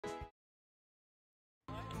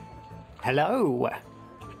Hello!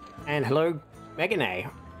 And hello, Megane.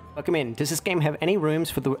 Welcome in. Does this game have any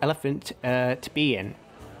rooms for the elephant to be in?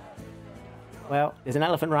 Well, there's an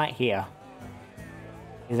elephant right here.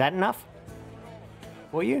 Is that enough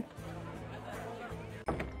for you?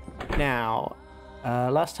 Now,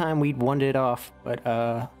 last time we'd wandered off,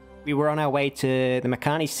 but we were on our way to the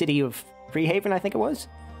Makani city of Freehaven, I think it was.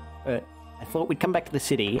 But I thought we'd come back to the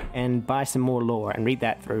city and buy some more lore and read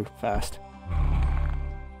that through first.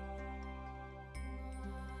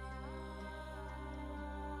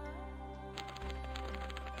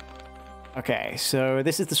 Okay, so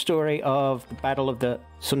this is the story of the Battle of the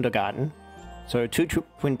Sundergarden. So two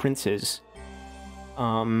twin princes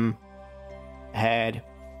had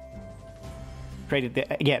created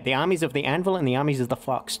the armies of the Anvil and the armies of the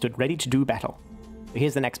Fox stood ready to do battle. So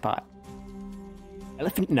here's the next part.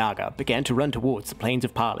 Elephant Naga began to run towards the plains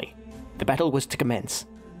of Pali. The battle was to commence.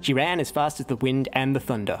 She ran as fast as the wind and the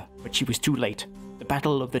thunder, but she was too late. The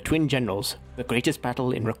battle of the twin generals, the greatest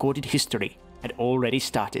battle in recorded history, had already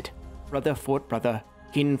started. Brother fought brother,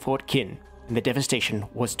 kin fought kin, and the devastation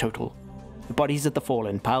was total. The bodies of the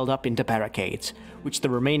fallen piled up into barricades, which the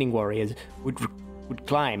remaining warriors would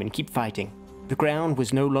climb and keep fighting. The ground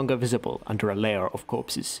was no longer visible under a layer of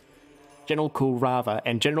corpses. General Kurava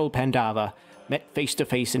and General Pandava met face to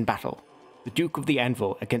face in battle, the Duke of the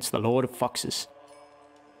Anvil against the Lord of Foxes.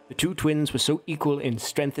 The two twins were so equal in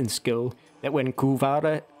strength and skill that when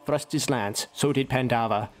Kuvara thrust his lance, so did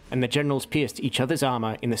Pandava, and the generals pierced each other's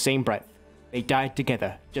armor in the same breath. They died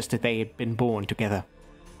together, just as they had been born together.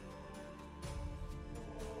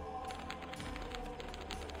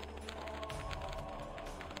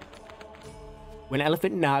 When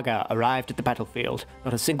Elephant Naga arrived at the battlefield,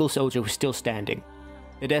 not a single soldier was still standing.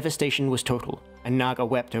 The devastation was total, and Naga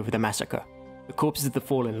wept over the massacre. The corpses of the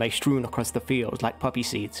fallen lay strewn across the field like poppy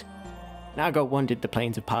seeds. Naga wandered the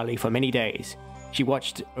plains of Pali for many days. She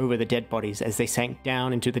watched over the dead bodies as they sank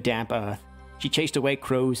down into the damp earth. She chased away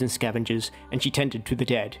crows and scavengers, and she tended to the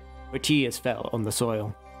dead, where tears fell on the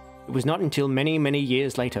soil. It was not until many, many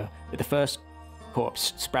years later that the first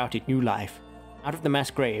corpse sprouted new life. Out of the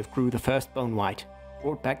mass grave grew the first bone white,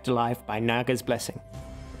 brought back to life by Naga's blessing.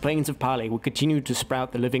 The plains of Pali would continue to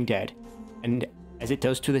sprout the living dead, and as it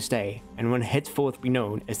does to this day, and will henceforth be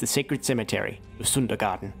known as the sacred cemetery of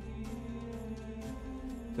Sundergarden.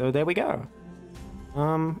 So there we go.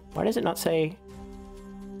 Why does it not say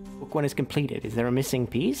book 1 is completed? Is there a missing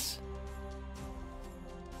piece?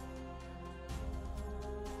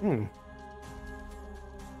 What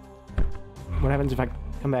happens if I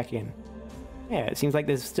come back in? Yeah, it seems like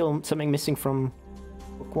there's still something missing from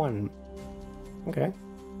book 1. Okay.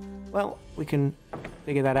 Well, we can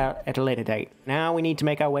figure that out at a later date. Now we need to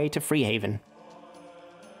make our way to Freehaven.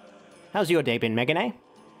 How's your day been, Megane?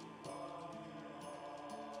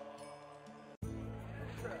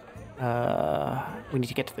 We need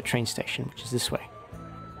to get to the train station, which is this way.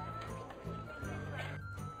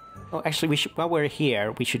 Oh, actually, we should, while we're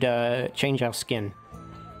here, we should change our skin.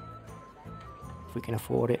 If we can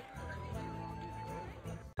afford it.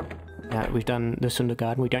 Now that we've done the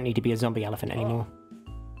Sundergarden, we don't need to be a zombie elephant anymore.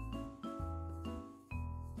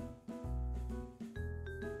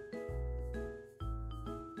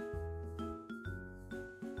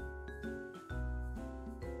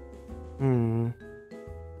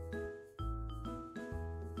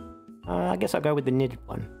 I guess I'll go with the knitted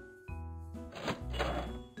one.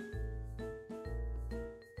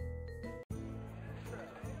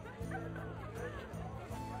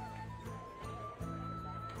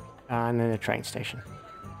 And then a train station.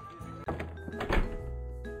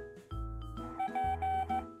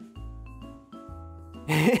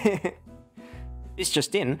 This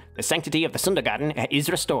just in, the sanctity of the Sundergarden is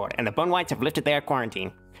restored, and the Bone Whites have lifted their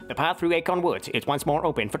quarantine. The path through Acorn Woods is once more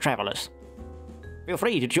open for travelers. Feel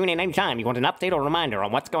free to tune in anytime you want an update or reminder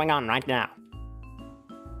on what's going on right now.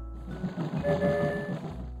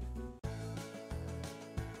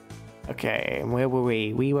 Okay, where were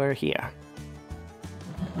we? We were here.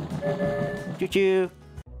 Choo-choo!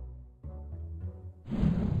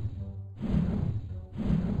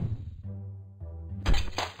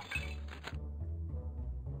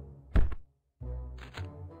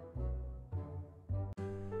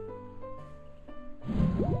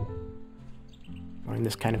 We're in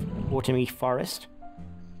this kind of autumny forest.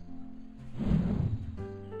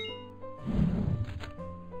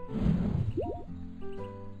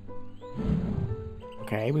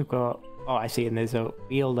 Okay, we've got... Oh, I see, and there's a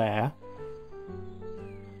wheel there.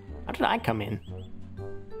 How did I come in?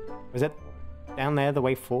 Was it down there the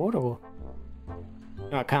way forward, or...?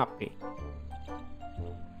 No, it can't be.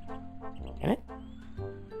 Can it?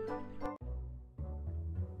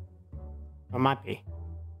 It might be.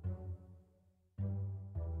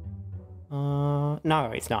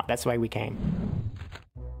 No, it's not. That's the way we came.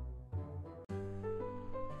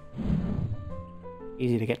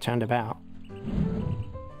 Easy to get turned about.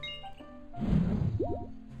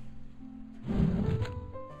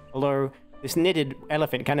 Although, this knitted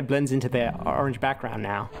elephant kind of blends into the orange background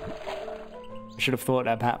now. I should have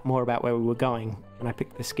thought more about where we were going when I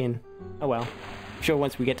picked the skin. Oh well. I'm sure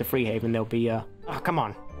once we get to Freehaven there'll be oh, come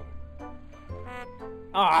on.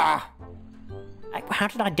 Ah! How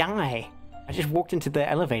did I die? I just walked into the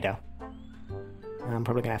elevator. I'm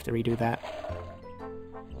probably gonna have to redo that.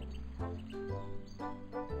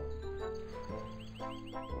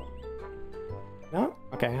 No?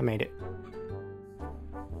 Okay, I made it.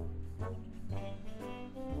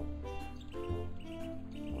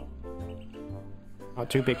 Oh,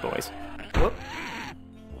 two big boys. Whoop.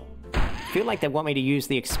 I feel like they want me to use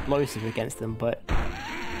the explosive against them, but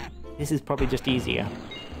this is probably just easier.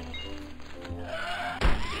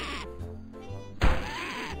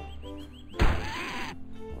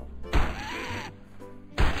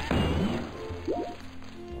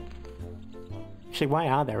 Actually, why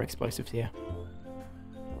are there explosives here?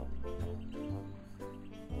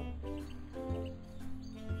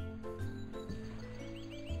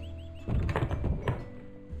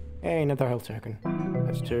 Hey, another health token.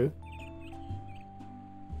 That's 2.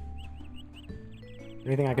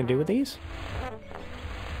 Anything I can do with these?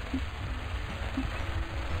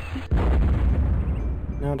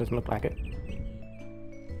 No, it doesn't look like it.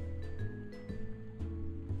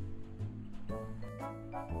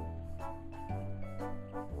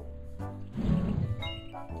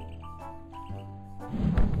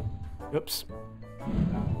 Oops.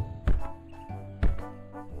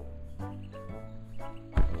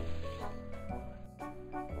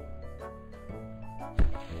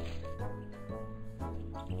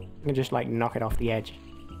 I can just like knock it off the edge.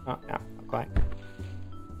 Oh, no, not quite.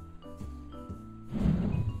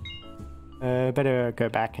 Better go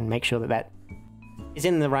back and make sure that that is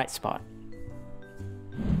in the right spot.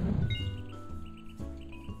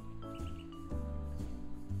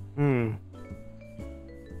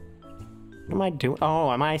 What am I doing?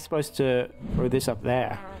 Oh, am I supposed to throw this up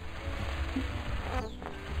there?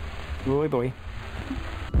 Boy, boy.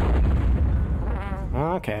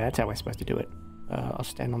 Okay, that's how we're supposed to do it. I'll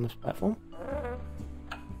stand on this platform.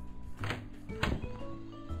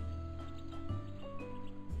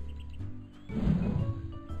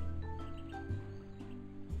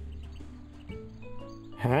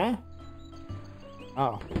 Huh?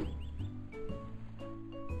 Oh.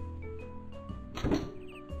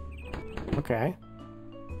 Okay.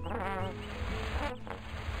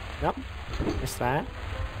 Yep. Missed that.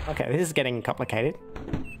 Okay, this is getting complicated.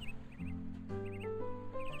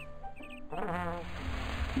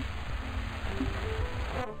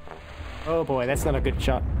 Oh boy, that's not a good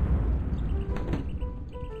shot.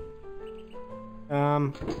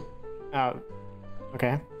 Oh.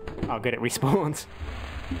 Okay. Oh, good, it respawns.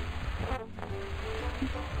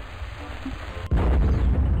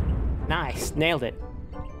 Nice, nailed it.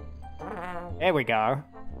 There we go.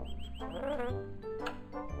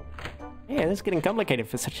 Yeah, this is getting complicated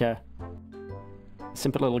for such a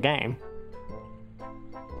simple little game.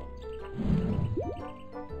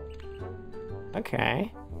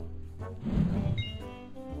 Okay.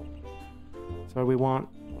 So we want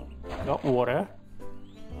got water.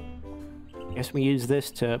 Guess we use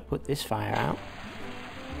this to put this fire out.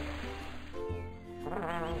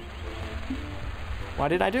 Why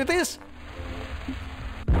did I do this?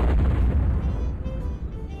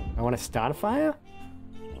 I want to start a fire?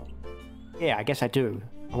 Yeah, I guess I do.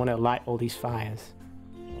 I want to light all these fires.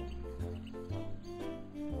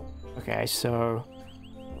 Okay, so...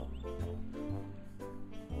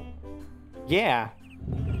 yeah.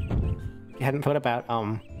 I hadn't thought about,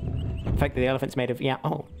 the fact that the elephant's made of... yeah,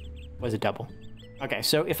 oh. Was a double. Okay,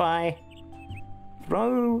 so if I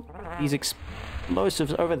throw these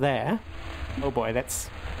explosives over there... oh boy, that's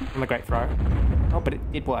not a great throw. Oh, but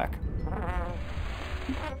it did work.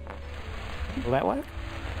 Will that work?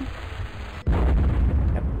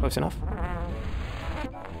 Yep, close enough.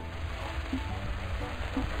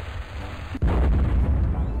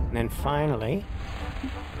 And then finally...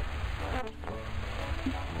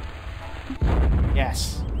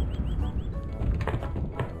 yes.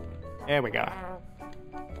 There we go.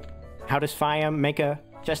 How does fire make a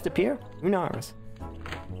chest appear? Who knows?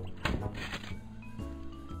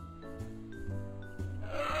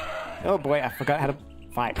 Oh boy, I forgot how to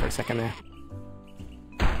fight for a second there.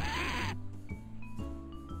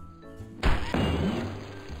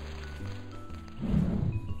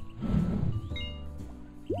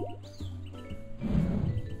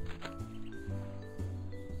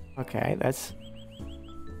 Okay, that's...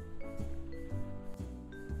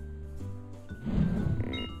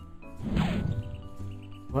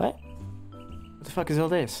 What? What the fuck is all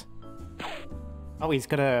this? Oh, he's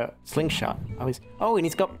got a slingshot. Oh, and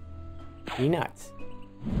he's got peanuts.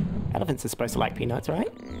 Elephants are supposed to like peanuts, right?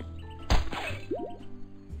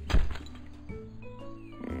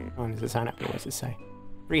 Oh, there's a sign up here. What does it say?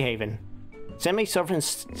 Freehaven. Semi-sovereign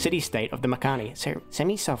city-state of the Makani.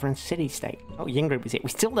 Semi-sovereign city-state. Oh, Yingrid was it. We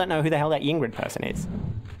still don't know who the hell that Yingrid person is.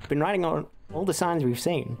 We've been writing on all the signs we've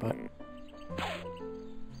seen, but...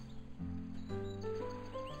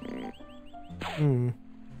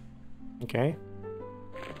 Okay.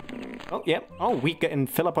 Oh, yep. Oh, we can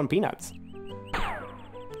fill up on peanuts.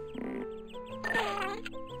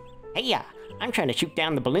 Hey-ya! I'm trying to shoot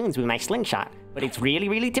down the balloons with my slingshot, but it's really,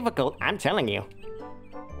 really difficult, I'm telling you.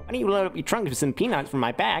 Why don't you load up your trunk with some peanuts from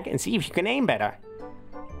my bag and see if you can aim better?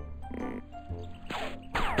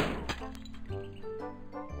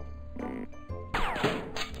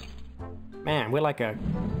 Man, we're like a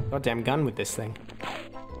goddamn gun with this thing.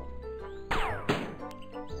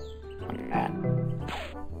 Not bad.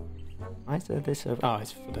 Why is there this? Oh,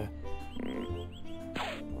 it's for the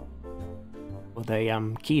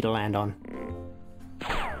key to land on.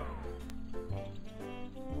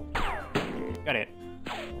 Got it.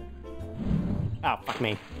 Oh, fuck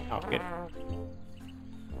me. Oh, good.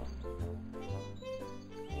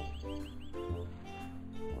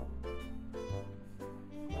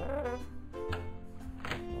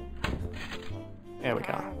 There we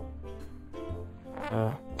go.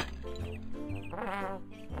 God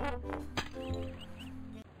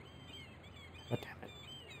damn it.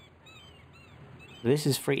 This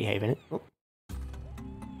is Freehaven. Oh.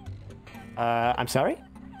 I'm sorry?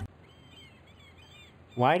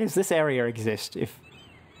 Why does this area exist if...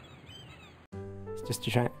 It's just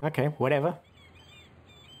to try... Okay, whatever.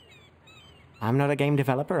 I'm not a game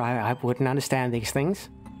developer. I wouldn't understand these things.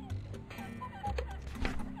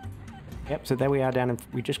 Yep, so there we are down and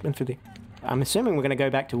we just went through the... I'm assuming we're going to go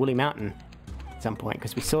back to Woolly Mountain at some point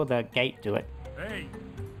because we saw the gate do it. Hey.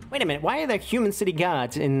 Wait a minute, why are there human city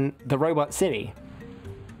guards in the robot city?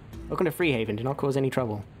 Welcome to Freehaven, do not cause any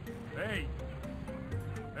trouble. Hey.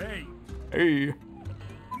 Hey. Hey.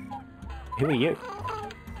 Who are you?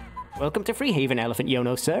 Welcome to Freehaven, Elephant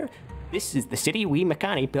Yono, sir. This is the city we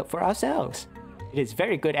Makani built for ourselves. It has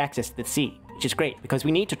very good access to the sea, which is great because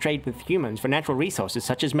we need to trade with humans for natural resources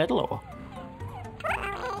such as metal ore.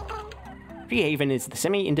 Freehaven is the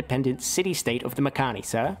semi-independent city-state of the Makani,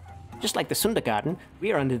 sir. Just like the Sundergarden,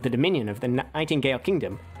 we are under the dominion of the Nightingale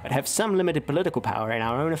Kingdom, but have some limited political power in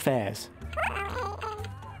our own affairs.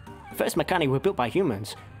 The first Makani were built by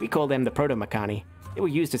humans. We call them the Proto-Makani. They were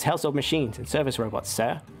used as household machines and service robots,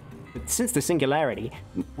 sir. But since the singularity,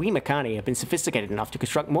 we Makani have been sophisticated enough to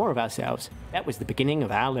construct more of ourselves. That was the beginning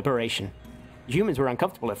of our liberation. The humans were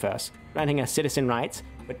uncomfortable at first, granting us citizen rights,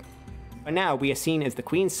 but by now we are seen as the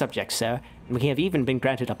Queen's subjects, sir, and we have even been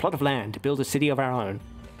granted a plot of land to build a city of our own.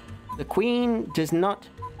 The Queen does not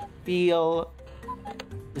feel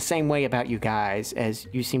the same way about you guys as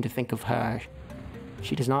you seem to think of her.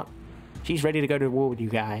 She does not. She's ready to go to war with you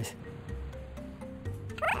guys.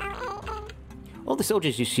 All the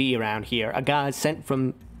soldiers you see around here are guards sent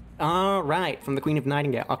from... Oh, right, from the Queen of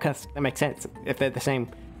Nightingale. Okay, that makes sense. If they're the same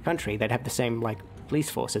country, they'd have the same, like, police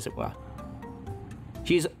force, as it were.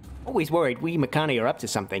 She's always worried we Makani are up to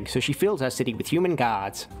something, so she fills our city with human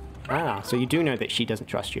guards. Ah, so you do know that she doesn't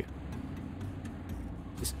trust you.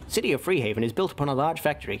 The city of Freehaven is built upon a large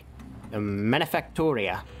factory, the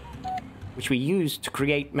Manufactoria, which we use to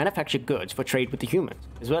create manufactured goods for trade with the humans,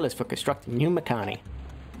 as well as for constructing new Makani.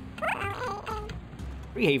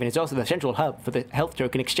 Freehaven is also the central hub for the health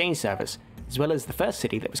token exchange service, as well as the first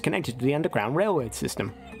city that was connected to the underground railroad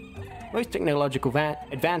system. Most technological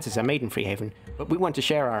advances are made in Freehaven, but we want to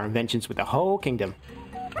share our inventions with the whole kingdom.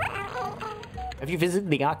 Have you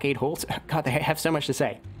visited the arcade halls? God, they have so much to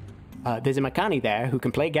say. There's a Makani there who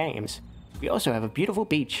can play games. We also have a beautiful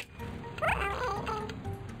beach.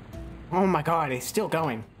 Oh my god, it's still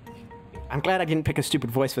going. I'm glad I didn't pick a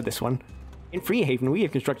stupid voice for this one. In Freehaven, we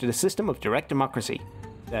have constructed a system of direct democracy.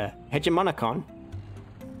 The Hegemonicon.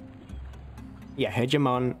 Yeah,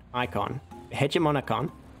 Hegemon icon. The Hegemonicon.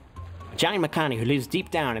 A giant Makani who lives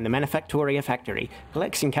deep down in the Manufactoria factory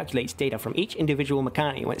collects and calculates data from each individual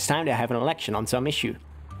Makani when it's time to have an election on some issue.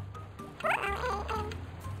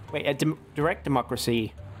 Wait, a direct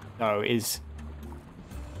democracy, though, is...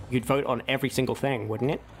 You'd vote on every single thing,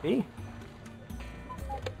 wouldn't it be?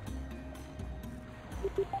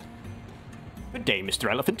 Good day, Mr.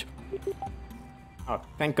 Elephant. Oh,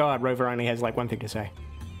 thank God Rover only has, like, one thing to say.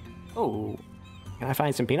 Oh, Can I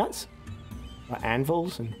find some peanuts? Or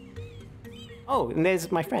anvils and... Oh, and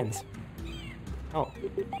there's my friends. Oh,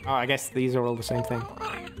 I guess these are all the same thing.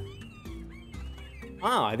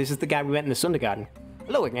 Ah, this is the guy we met in the Sundergarden.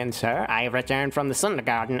 Hello again, sir. I have returned from the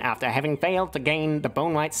Sundergarden after having failed to gain the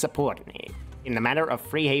Bone Knight's support in the matter of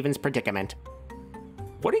Freehaven's predicament.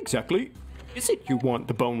 What exactly is it you want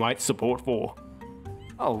the Bone Knight's support for?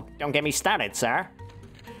 Oh, don't get me started, sir.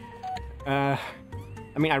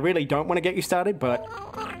 I mean, I really don't want to get you started, but...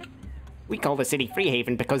 We call the city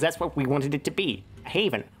Freehaven because that's what we wanted it to be. A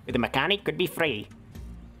haven where the mechanic could be free.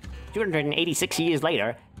 286 years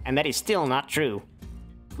later, and that is still not true.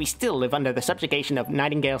 We still live under the subjugation of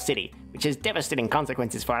Nightingale City, which has devastating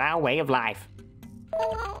consequences for our way of life.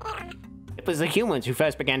 It was the humans who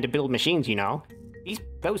first began to build machines, you know.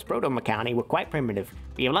 Those proto-mechani were quite primitive.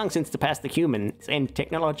 We have long since surpassed the humans in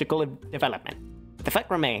technological development. But the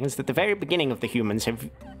fact remains that from the very beginning,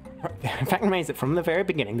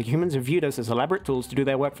 the humans have viewed us as elaborate tools to do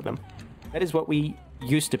their work for them. That is what we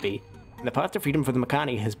used to be. And the path to freedom for the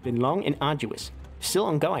mechani has been long and arduous. Still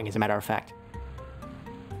ongoing, as a matter of fact.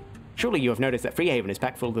 Surely you have noticed that Freehaven is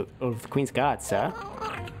packed full of the Queen's Guards, sir.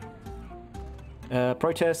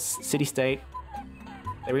 Protests, city-state.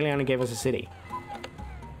 They really only gave us a city.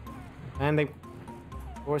 And they...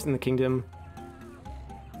 Wars in the kingdom.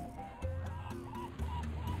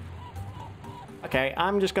 Okay,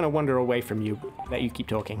 I'm just gonna wander away from you, let you keep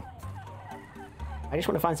talking. I just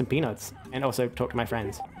want to find some peanuts, and also talk to my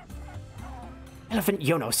friends. Elephant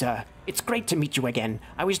Yono, sir. It's great to meet you again.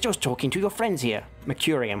 I was just talking to your friends here.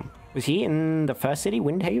 Mercurium. Was he in the first city,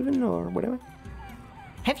 Windhaven, or whatever?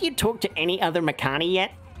 Have you talked to any other mechani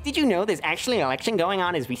yet? Did you know there's actually an election going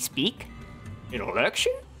on as we speak? An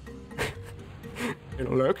election? An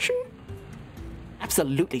election?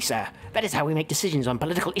 Absolutely, sir. That is how we make decisions on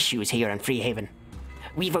political issues here in Freehaven.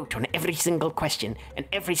 We vote on every single question, and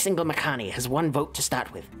every single mechani has one vote to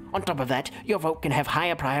start with. On top of that, your vote can have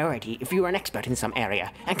higher priority if you are an expert in some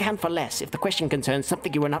area, and count for less if the question concerns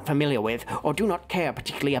something you are not familiar with or do not care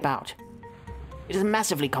particularly about. It is a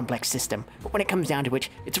massively complex system, but when it comes down to it,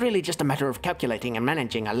 it's really just a matter of calculating and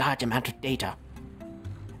managing a large amount of data.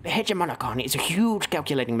 The Hegemonicon is a huge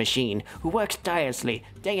calculating machine who works tirelessly,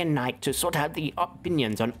 day and night, to sort out the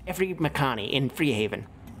opinions on every mechani in Freehaven.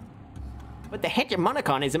 But the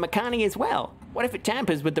Hegemonicon is a mechani as well. What if it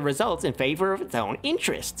tampers with the results in favor of its own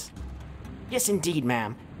interests? Yes, indeed,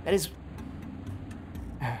 ma'am. That is...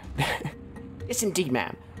 Yes, indeed,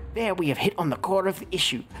 ma'am. There we have hit on the core of the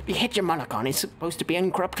issue. The Hegemonicon is supposed to be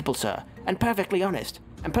incorruptible, sir, and perfectly honest.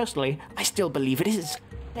 And personally, I still believe it is.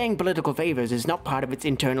 Paying political favors is not part of its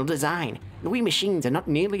internal design. And we machines are not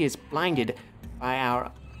nearly as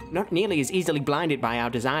easily blinded by our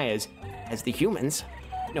desires as the humans.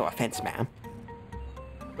 No offense, ma'am.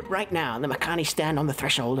 But right now, the mechani stand on the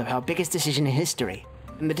threshold of our biggest decision in history,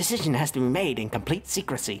 and the decision has to be made in complete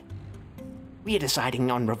secrecy. We are deciding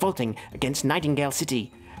on revolting against Nightingale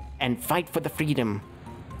City and fight for the freedom.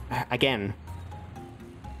 Again.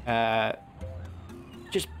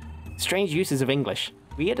 Just strange uses of English.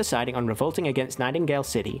 We are deciding on revolting against Nightingale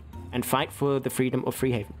City and fight for the freedom of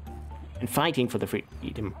Freehaven. And fighting for the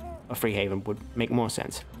freedom of Freehaven would make more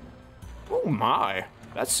sense. Oh my,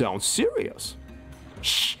 that sounds serious.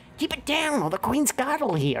 Shh, keep it down or the Queen's Guard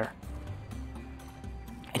will hear.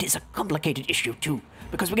 It is a complicated issue too,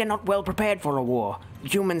 because we are not well prepared for a war. The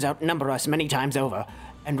humans outnumber us many times over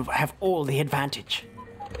and have all the advantage.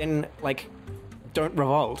 Then, don't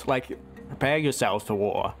revolt. Prepare yourselves for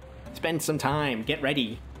war. Spend some time, get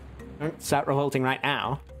ready. Don't start revolting right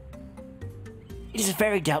now. It is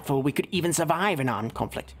very doubtful we could even survive an armed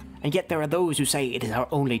conflict, and yet there are those who say it is our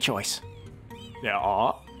only choice. There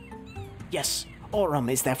are? Yes, Aurum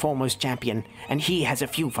is their foremost champion, and he has a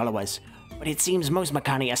few followers. But it seems most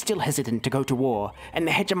mechani are still hesitant to go to war, and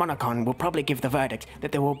the Hegemonicon will probably give the verdict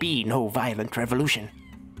that there will be no violent revolution.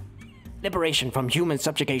 Liberation from human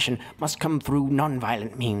subjugation must come through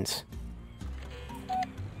non-violent means.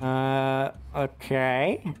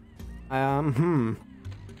 Okay.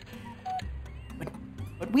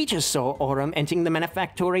 But we just saw Aurum entering the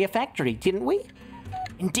Manufactoria factory, didn't we?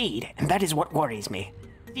 Indeed, and that is what worries me.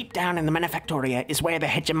 Deep down in the Manufactoria is where the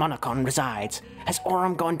Hegemonicon resides. Has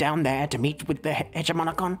Aurum gone down there to meet with the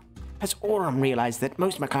Hegemonicon? Has Aurum realized that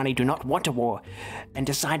most mechani do not want a war, and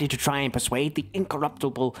decided to try and persuade the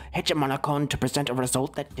incorruptible Hegemonicon to present a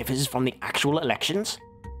result that differs from the actual elections?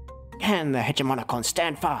 Can the Hegemonicon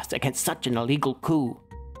stand fast against such an illegal coup?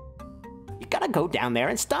 You gotta go down there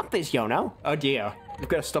and stop this, Yono. Oh dear, you've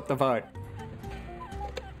gotta stop the vote.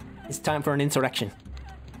 It's time for an insurrection.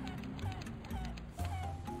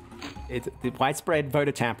 It's widespread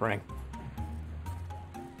voter tampering.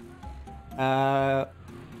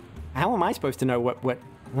 How am I supposed to know what...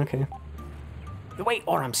 Okay. The way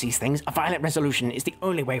Aurum sees things, a violent resolution is the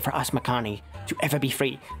only way for us Makani to ever be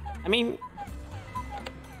free. I mean...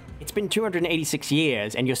 It's been 286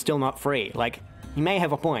 years and you're still not free. Like, he may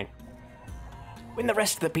have a point. When the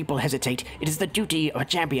rest of the people hesitate, it is the duty of a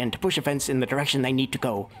champion to push events in the direction they need to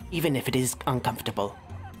go, even if it is uncomfortable.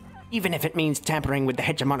 Even if it means tampering with the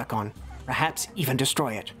Hegemonicon, perhaps even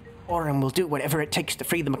destroy it. Aurum will do whatever it takes to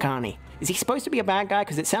free the Makani. Is he supposed to be a bad guy?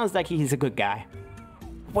 Because it sounds like he's a good guy.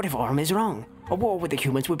 What if Aurum is wrong? A war with the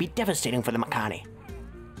humans would be devastating for the Makani.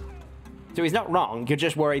 So he's not wrong, you're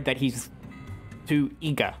just worried that he's too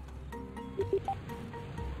eager.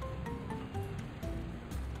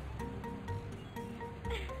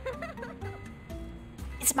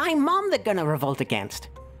 It's my mom they're gonna revolt against.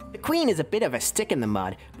 The Queen is a bit of a stick in the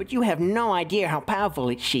mud, but you have no idea how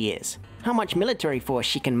powerful she is. How much military force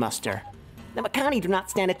she can muster. The Makani do not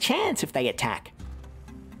stand a chance if they attack.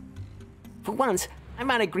 For once, I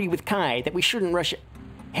might agree with Kai that we shouldn't rush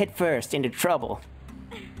headfirst into trouble.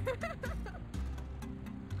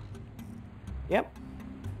 Yep.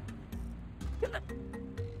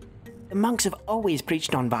 The monks have always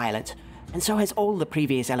preached non-violence, and so has all the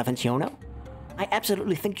previous elephants, Yono. I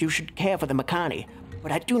absolutely think you should care for the Makani,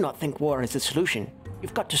 but I do not think war is the solution.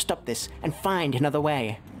 You've got to stop this and find another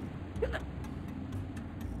way.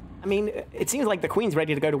 I mean, it seems like the Queen's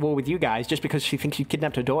ready to go to war with you guys just because she thinks you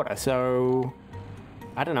kidnapped her daughter, so...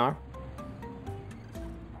 I don't know.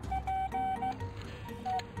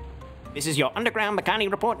 This is your Underground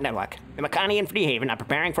Makani Report Network. The Makani in Freehaven are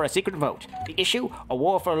preparing for a secret vote. The issue? A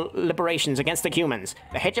war for liberations against the humans.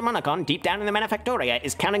 The Hegemonicon, deep down in the Manufactoria,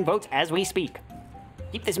 is counting votes as we speak.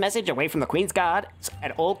 Keep this message away from the Queen's Guards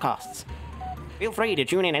at all costs. Feel free to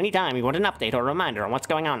tune in anytime you want an update or a reminder on what's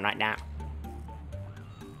going on right now.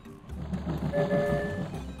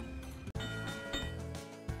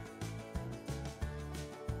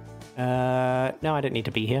 No, I don't need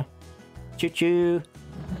to be here. Choo-choo.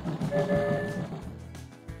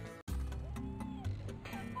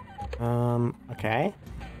 Okay.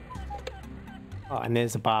 Oh, and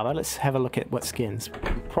there's a barber. Let's have a look at what skins.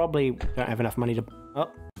 We probably don't have enough money to... Oh.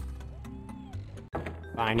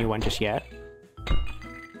 Buy a new one just yet.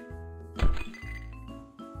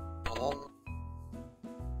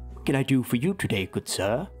 What can I do for you today, good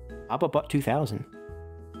sir? Barber bought 2,000.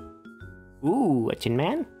 Ooh, a Tin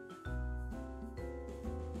Man?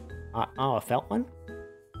 Oh, a felt one?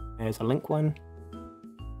 There's a link one.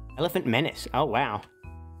 Elephant Menace. Oh, wow.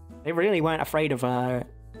 They really weren't afraid of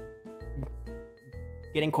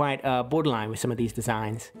getting quite borderline with some of these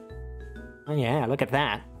designs. Oh yeah, look at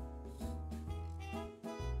that.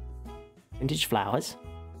 Vintage flowers.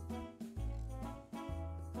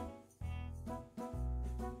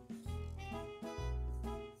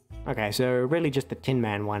 Okay, so really just the Tin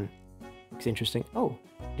Man one. Looks interesting. Oh,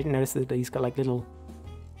 didn't notice that he's got like little...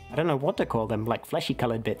 I don't know what to call them, like fleshy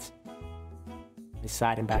colored bits. His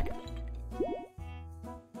side and back.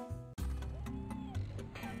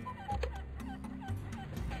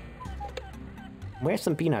 Where's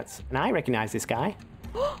some peanuts? And I recognize this guy.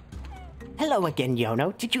 Hello again,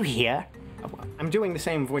 Yono. Did you hear? I'm doing the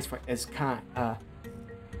same voice as Kai.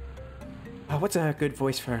 What's a good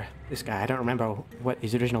voice for this guy? I don't remember what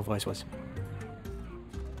his original voice was.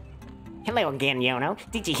 Hello again, Yono.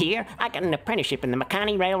 Did you hear? I got an apprenticeship in the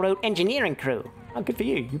Makani Railroad engineering crew. Oh, good for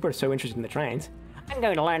you. You were so interested in the trains. I'm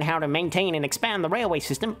going to learn how to maintain and expand the railway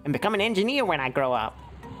system and become an engineer when I grow up.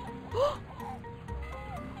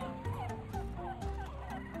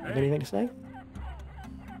 Anything to say?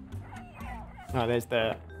 Oh, there's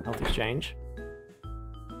the health exchange.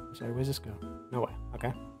 Sorry, where's this go? Nowhere.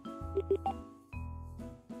 Okay.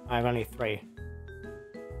 I have only 3.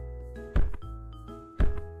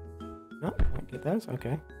 No, can't get those.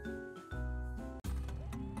 Okay.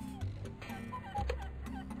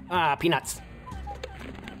 Ah, peanuts.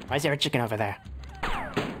 Why is there a chicken over there?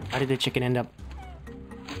 Why did the chicken end up?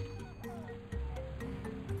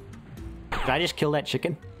 Did I just kill that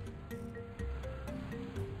chicken?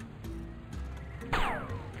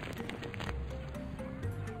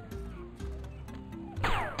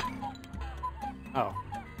 Oh.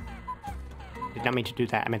 Did not mean to do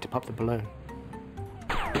that. I meant to pop the balloon.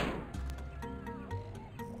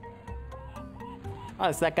 Oh,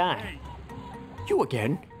 it's that guy. You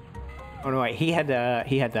again? Oh no, wait. He had the,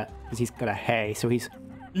 because he's got a hay, so he's...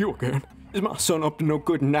 You again? Is my son up to no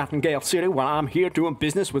good in Nightingale City while I'm here doing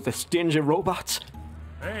business with the stingy robots?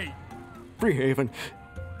 Hey! Freehaven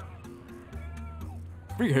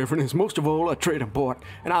is most of all a trading port,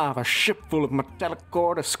 and I have a ship full of metallic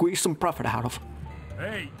ore to squeeze some profit out of.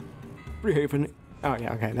 Hey! Freehaven... Oh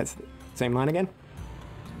yeah, okay, that's... Same line again?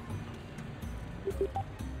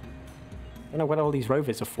 I don't know what all these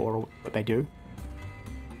rovers are for or what they do.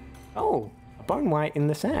 Oh, a bone white in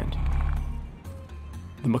the sand.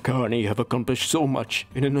 The Makani have accomplished so much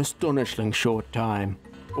in an astonishingly short time.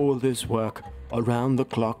 All this work, around the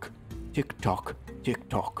clock, tick-tock,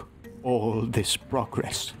 tick-tock, all this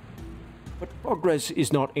progress. But progress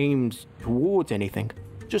is not aimed towards anything,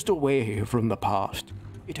 just away from the past.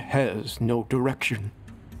 It has no direction.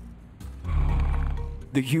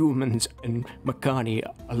 The humans and Makani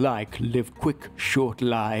alike live quick, short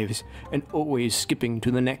lives, and always skipping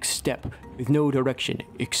to the next step with no direction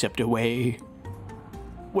except away.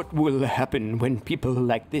 What will happen when people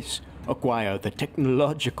like this acquire the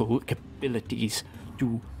technological abilities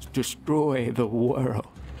to destroy the world?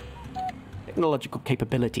 Technological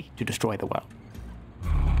capability to destroy the world.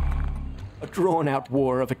 A drawn-out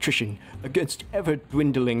war of attrition against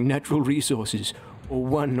ever-dwindling natural resources, or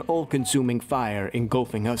one all-consuming fire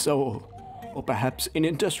engulfing us all. Or perhaps an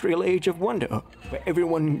industrial age of wonder, where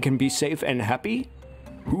everyone can be safe and happy?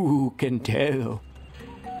 Who can tell?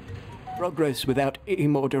 Progress without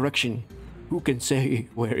aim or direction. Who can say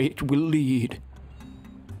where it will lead?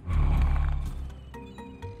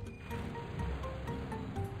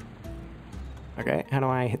 Okay, how do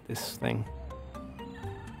I hit this thing?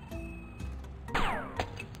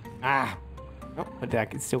 Ah! Oh, but I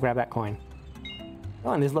can still grab that coin.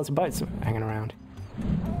 Oh, and there's lots of boats hanging around.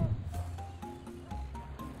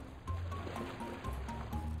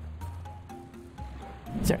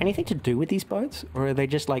 Is there anything to do with these boats? Or are they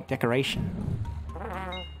just like decoration?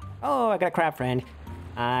 Oh, I got a crab friend.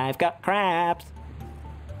 I've got crabs.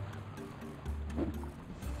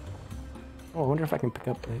 Oh, I wonder if I can pick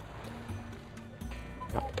up the...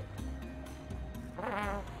 No.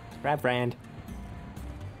 Crab friend.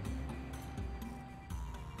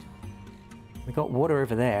 We got water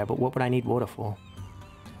over there, but what would I need water for?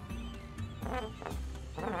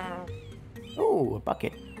 Oh, a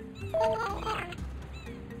bucket.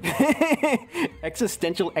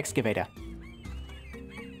 Existential excavator.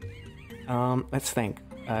 Let's think.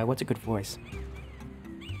 What's a good voice?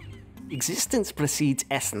 Existence precedes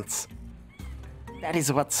essence. That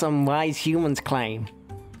is what some wise humans claim.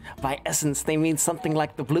 By essence, they mean something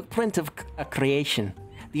like the blueprint of a creation,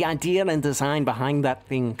 the idea and design behind that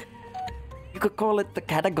thing. You could call it the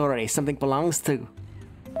category something belongs to.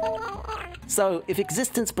 So, if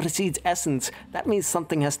existence precedes essence, that means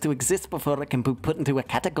something has to exist before it can be put into a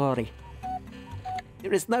category.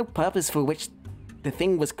 There is no purpose for which the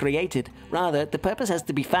thing was created. Rather, the purpose has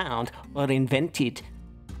to be found or invented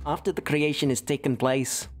after the creation has taken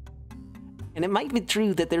place. And it might be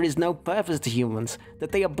true that there is no purpose to humans,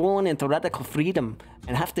 that they are born into radical freedom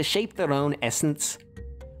and have to shape their own essence.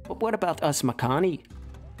 But what about us Makani?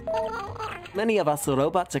 Many of us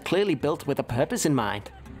robots are clearly built with a purpose in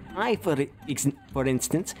mind. I, for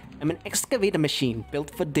instance, am an excavator machine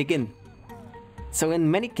built for digging. So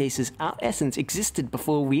in many cases, our essence existed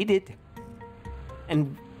before we did.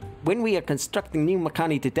 And when we are constructing new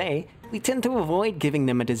Makani today, we tend to avoid giving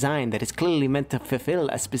them a design that is clearly meant to fulfill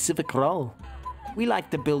a specific role. We like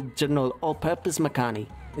to build general all-purpose Makani,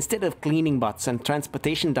 instead of cleaning bots and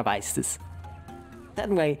transportation devices. That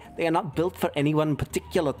way, they are not built for any one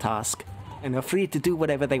particular task, and are free to do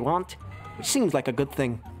whatever they want, which seems like a good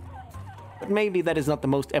thing. But maybe that is not the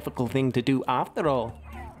most ethical thing to do after all.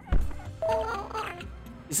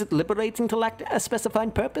 Is it liberating to lack a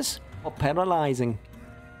specified purpose, or paralyzing?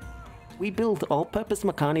 We build all-purpose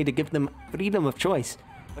Makani to give them freedom of choice,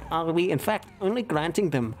 but are we in fact only granting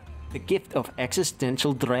them the gift of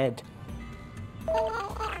existential dread?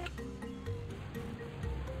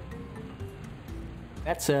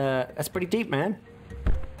 That's pretty deep, man.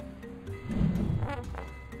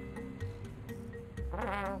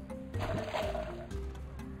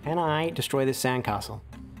 Can I destroy this sandcastle?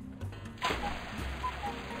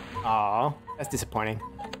 Aw, that's disappointing.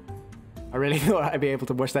 I really thought I'd be able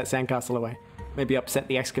to wash that sandcastle away. Maybe upset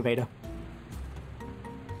the excavator.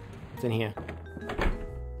 What's in here?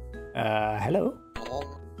 Hello?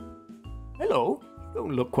 Hello? You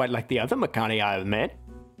don't look quite like the other Makani I've met.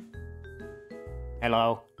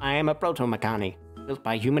 Hello, I am a proto-Makani, built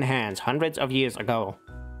by human hands hundreds of years ago.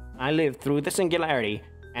 I lived through the singularity,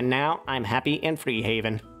 and now I'm happy in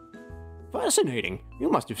Freehaven. Fascinating. You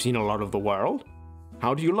must have seen a lot of the world.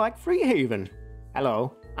 How do you like Freehaven?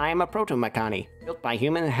 Hello, I am a proto-Makani, built by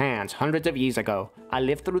human hands hundreds of years ago. I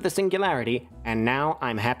lived through the singularity, and now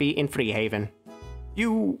I'm happy in Freehaven.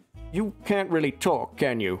 You can't really talk,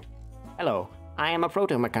 can you? Hello, I am a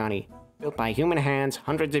proto-Makani, built by human hands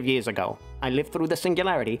hundreds of years ago. I lived through the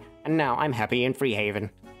singularity, and now I'm happy in Freehaven.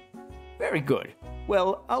 Very good.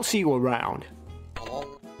 Well, I'll see you around.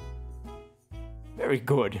 Very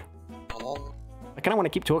good. I kind of want to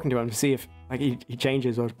keep talking to him to see if like he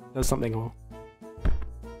changes or does something or...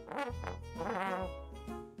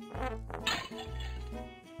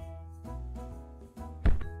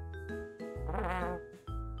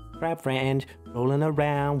 Crab friend, rolling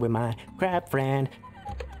around with my crab friend.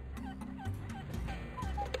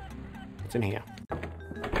 What's in here?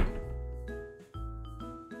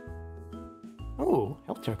 Oh,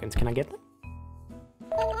 health tokens. Can I get them?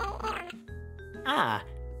 Ah,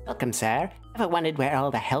 welcome, sir. Ever wondered where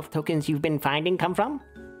all the health tokens you've been finding come from?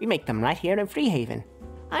 We make them right here in Freehaven.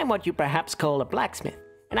 I'm what you perhaps call a blacksmith,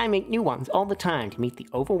 and I make new ones all the time to meet the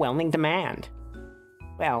overwhelming demand.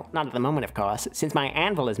 Well, not at the moment, of course, since my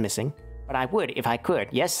anvil is missing, but I would if I could.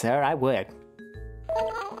 Yes, sir, I would.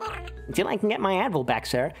 Until I can get my anvil back,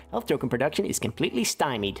 sir, health token production is completely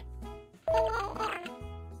stymied.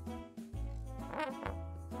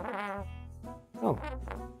 Oh.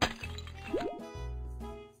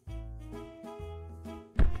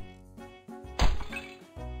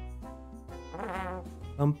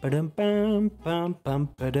 Bum ba dum bum bum bum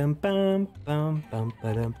ba dum bum bum bum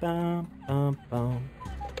ba dum bum bum bum.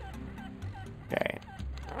 Okay.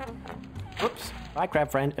 Oops. Bye,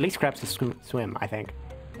 crab friend. At least crabs can swim, I think.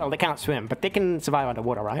 Well, they can't swim, but they can survive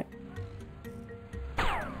underwater, right?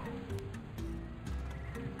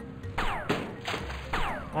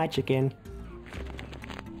 Hi, chicken.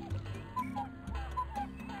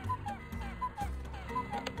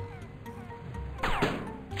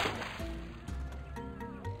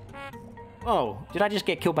 Oh, did I just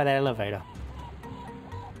get killed by that elevator?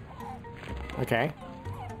 Okay.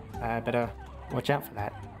 I better watch out for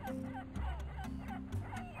that.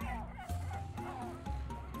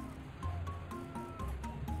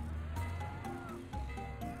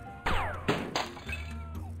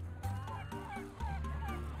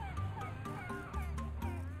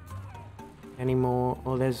 Any more?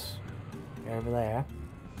 Oh, there's over there.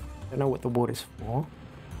 Don't know what the water's for.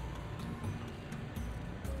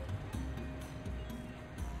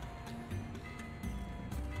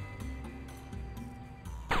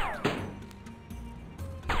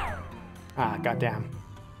 Ah, goddamn.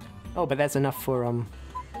 Oh, but that's enough for,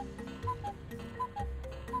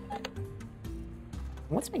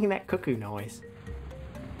 What's making that cuckoo noise?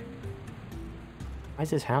 Why is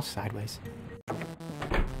this house sideways?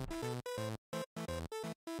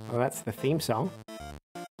 Oh, that's the theme song.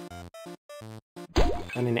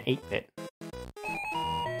 Done in 8-bit.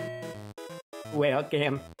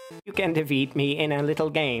 Welcome. You can defeat me in a little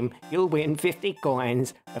game. You'll win 50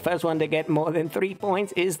 coins. The first one to get more than 3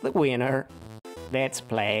 points is the winner. Let's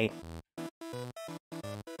play.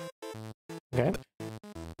 Okay.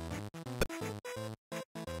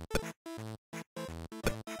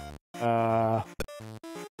 Are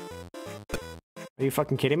you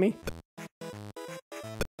fucking kidding me?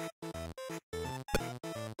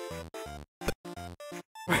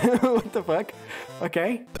 What the fuck?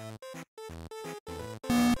 Okay.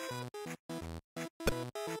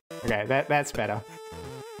 Okay, that's better.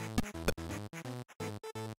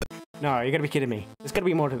 No, you gotta be kidding me. There's gotta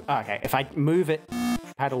be more to... Oh, okay, if I move it,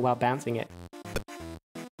 paddle while bouncing it.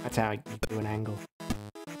 That's how you do an angle.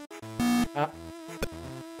 Oh.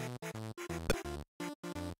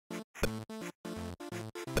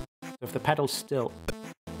 So if the paddle's still...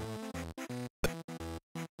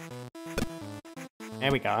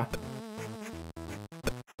 There we go.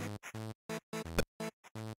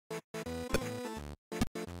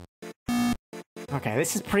 Okay,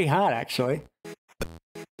 this is pretty hard, actually.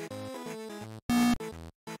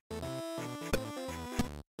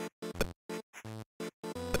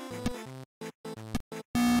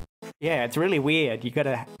 Yeah, it's really weird. You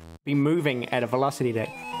gotta be moving at a velocity to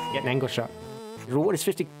get an angle shot. The reward is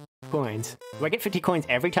 50 coins. Do I get 50 coins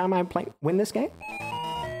every time I win this game?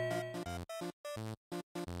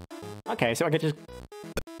 Okay, so I could just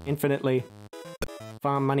infinitely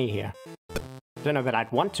farm money here. Don't know that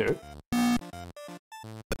I'd want to.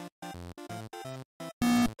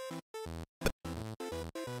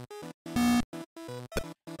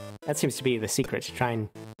 That seems to be the secret, to try and...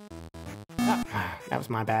 Ah, that was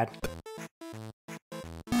my bad.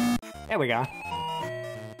 There we go.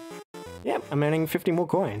 Yep, I'm earning 50 more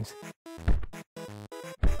coins.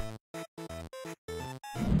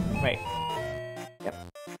 Wait. Yep.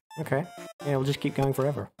 Okay. Yeah, we'll just keep going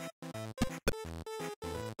forever.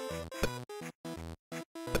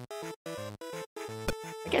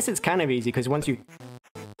 I guess it's kind of easy, because once you...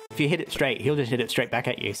 If you hit it straight, he'll just hit it straight back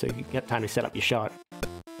at you, so you get time to set up your shot.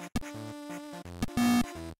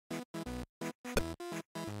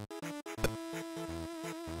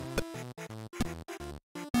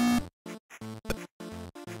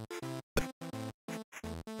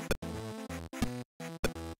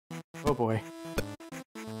 Oh boy.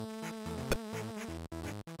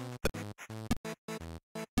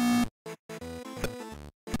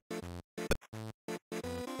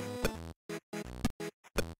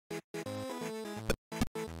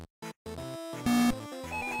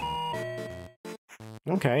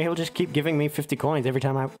 Okay, he'll just keep giving me 50 coins every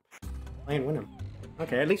time I play and win him.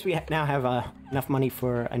 Okay, at least we now have enough money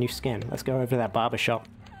for a new skin. Let's go over to that barber shop.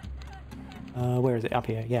 Where is it? Up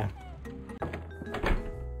here, yeah.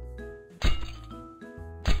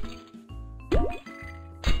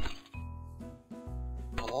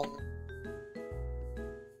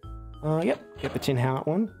 Yep, get the tin hat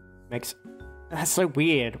one. Makes... That's so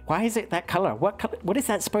weird. Why is it that color? What is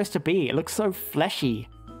that supposed to be? It looks so fleshy.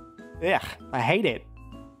 Ugh, I hate it.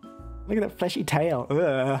 Look at that fleshy tail.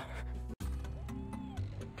 Ugh.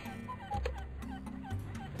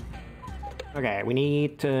 Okay, we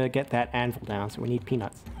need to get that anvil down, so we need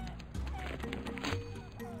peanuts.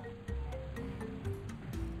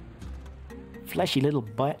 Fleshy little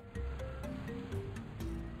butt.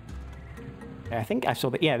 Okay, I think I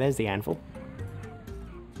saw that. Yeah, there's the anvil.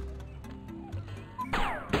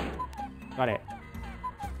 Got it.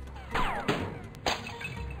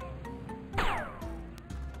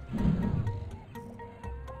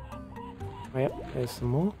 Oh, yep, there's some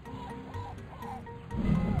more.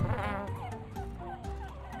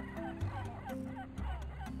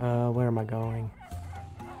 Where am I going?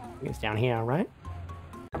 I think it's down here, right?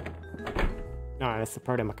 No, that's the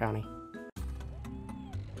Proto-Mechani.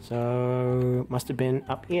 So, must have been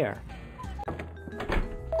up here.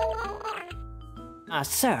 Ah,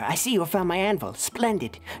 sir, I see you have found my anvil.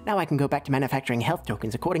 Splendid. Now I can go back to manufacturing health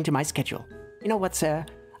tokens according to my schedule. You know what, sir?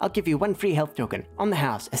 I'll give you 1 free health token on the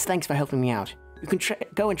house as thanks for helping me out. You can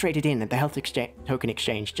go and trade it in at the health token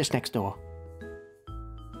exchange just next door.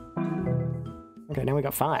 Okay, now we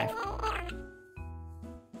got 5.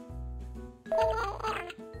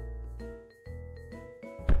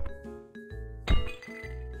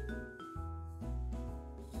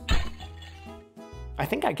 I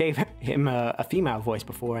think I gave him a female voice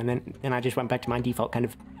before, and then I just went back to my default kind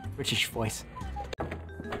of British voice.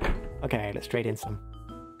 Okay, let's trade in some.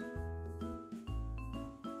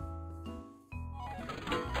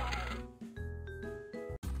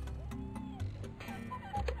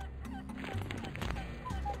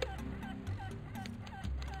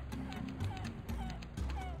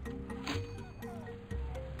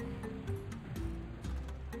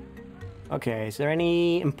 Okay, is there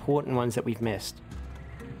any important ones that we've missed?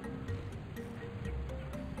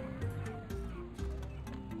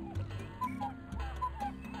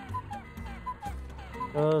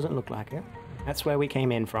 Doesn't look like it. That's where we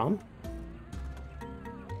came in from.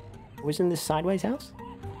 Was in this sideways house?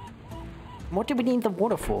 What did we need the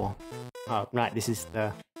water for? Oh, right, this is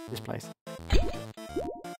this place.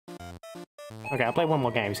 Okay, I'll play one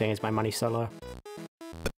more game, seeing as my money's so low.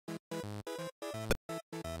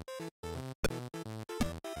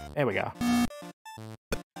 There we go.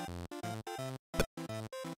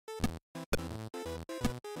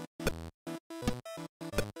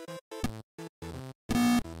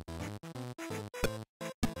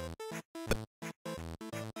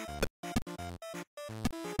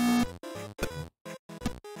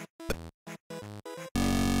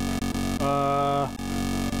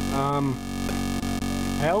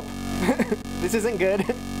 Help? This isn't good.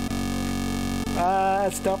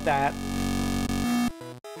 Stop that.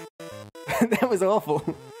 That was awful.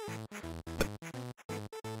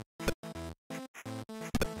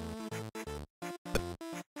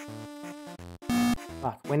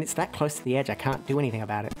 Fuck, when it's that close to the edge, I can't do anything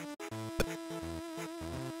about it.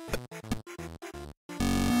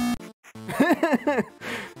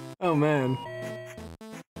 Oh man.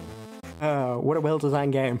 Oh, what a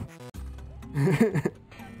well-designed game.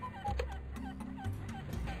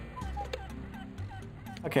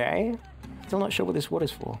 Okay. Still not sure what this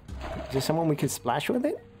water's for. Is there someone we could splash with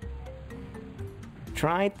it?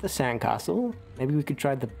 Tried the sandcastle. Maybe we could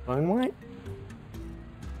try the bone white?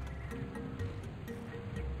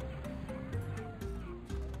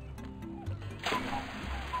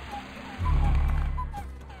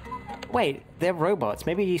 Wait, they're robots.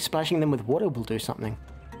 Maybe splashing them with water will do something.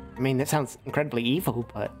 I mean, that sounds incredibly evil,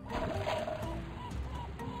 but...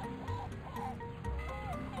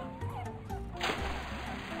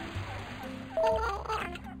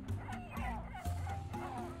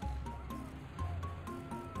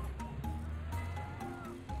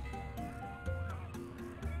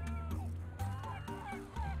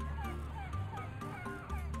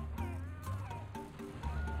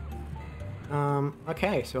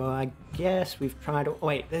 Okay, so I guess we've tried... Oh,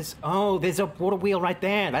 wait, there's a water wheel right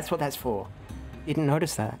there. That's what that's for. Didn't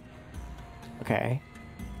notice that. Okay.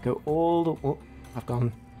 Go all the... Oh, I've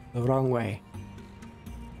gone the wrong way.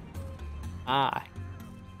 Ah.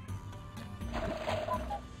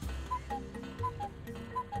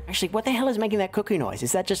 Actually, what the hell is making that cuckoo noise?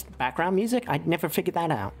 Is that just background music? I never figured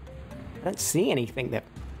that out. I don't see anything that's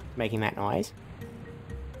making that noise.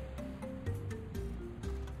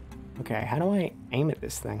 Okay, how do I aim at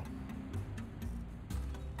this thing?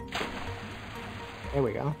 There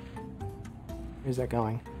we go. Where's that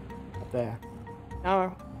going? Up there.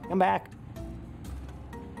 No, come back.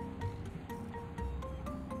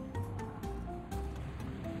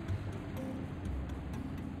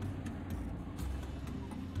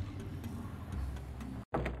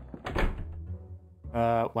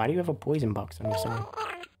 Why do you have a poison box on your side?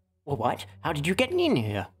 Well, what? How did you get in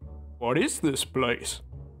here? What is this place?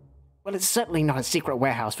 Well, it's certainly not a secret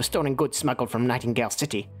warehouse for stolen goods smuggled from Nightingale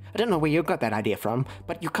City. I don't know where you got that idea from,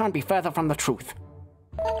 but you can't be further from the truth.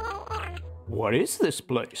 What is this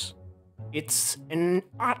place? It's an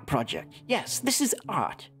art project. Yes, this is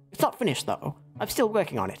art. It's not finished, though. I'm still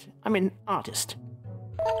working on it. I'm an artist.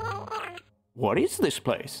 What is this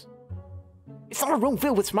place? It's not a room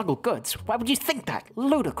filled with smuggled goods. Why would you think that?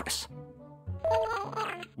 Ludicrous.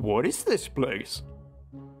 What is this place?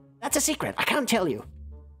 That's a secret. I can't tell you.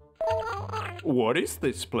 What is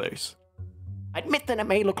this place? I admit that it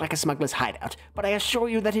may look like a smuggler's hideout, but I assure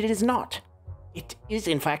you that it is not. It is,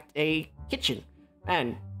 in fact, a kitchen.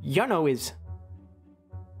 And Yono is...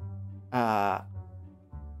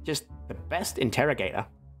 just the best interrogator.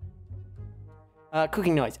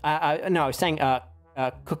 Cooking noise. No, I was saying,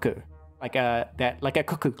 cuckoo. Like a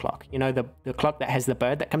cuckoo clock. You know, the clock that has the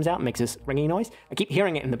bird that comes out and makes this ringing noise? I keep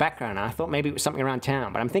hearing it in the background, and I thought maybe it was something around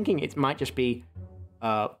town, but I'm thinking it might just be,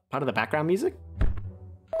 part of the background music?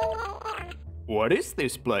 What is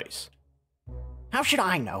this place? How should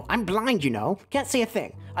I know? I'm blind, you know. Can't see a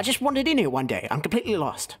thing. I just wandered in here one day. I'm completely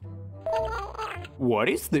lost. What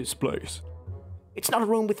is this place? It's not a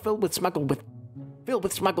room filled with smuggled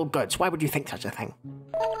goods. Why would you think such a thing?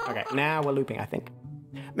 Okay, now we're looping, I think.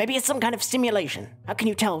 Maybe it's some kind of simulation. How can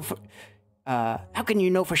you tell how can you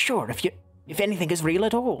know for sure if anything is real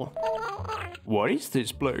at all? What is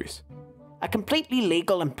this place? A completely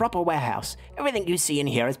legal and proper warehouse. Everything you see in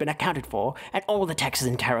here has been accounted for, and all the taxes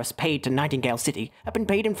and tariffs paid to Nightingale City have been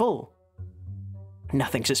paid in full.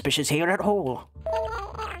 Nothing suspicious here at all.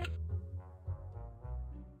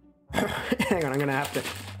 Hang on, I'm gonna have to...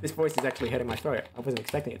 This voice is actually hitting my throat. I wasn't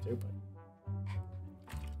expecting it to, but...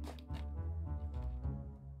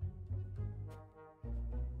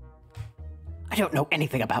 I don't know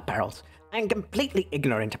anything about barrels. I'm completely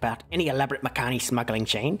ignorant about any elaborate Makani smuggling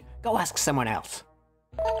chain. Go ask someone else.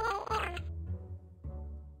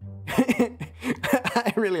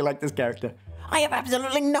 I really like this character. I have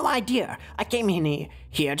absolutely no idea. I came in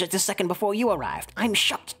here just a second before you arrived. I'm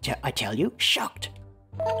shocked, I tell you, shocked.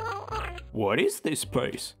 What is this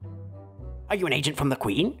place? Are you an agent from the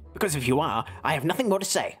Queen? Because if you are, I have nothing more to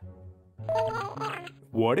say.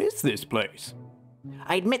 What is this place?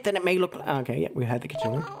 I admit that it may look... Okay, yeah, we had the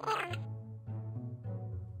kitchen one.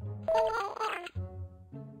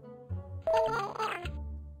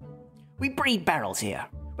 We breed barrels here.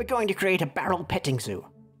 We're going to create a barrel petting zoo.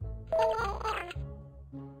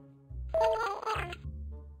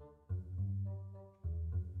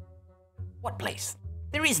 What place?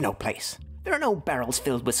 There is no place. There are no barrels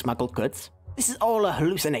filled with smuggled goods. This is all a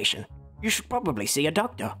hallucination. You should probably see a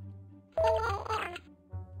doctor.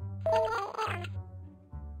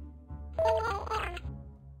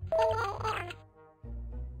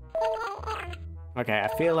 Okay, I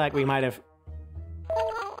feel like we might have...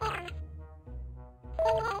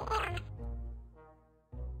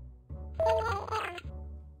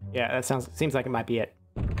 Yeah, that seems like it might be it.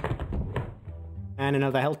 And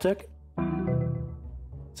another health took.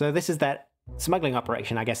 So this is that smuggling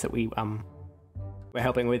operation, I guess, that we're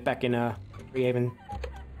helping with back in Freehaven.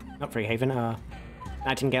 Not Freehaven,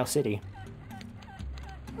 Nightingale City.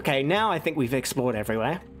 Okay, now I think we've explored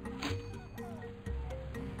everywhere.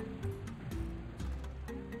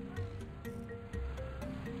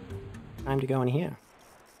 Time to go in here.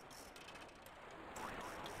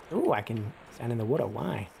 Ooh, I can stand in the water.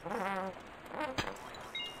 Why?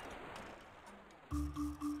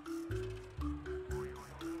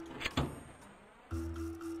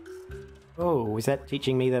 Oh, is that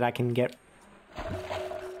teaching me that I can get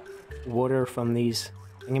water from these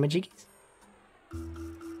thingamajiggies?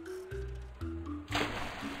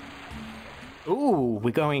 Ooh,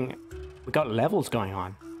 we got levels going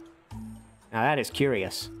on. Now that is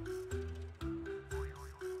curious.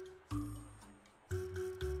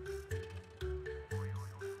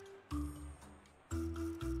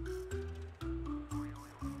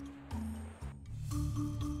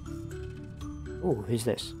 Oh, who's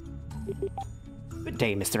this? Good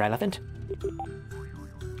day, Mr. Elephant.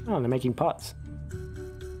 Oh, they're making pots.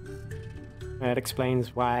 That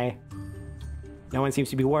explains why no one seems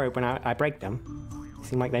to be worried when I break them. They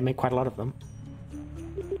seem like they make quite a lot of them.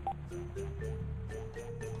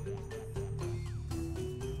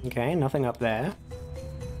 Okay, nothing up there.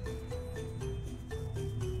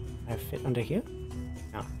 I fit under here?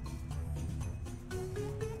 No.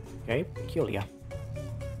 Okay, peculiar.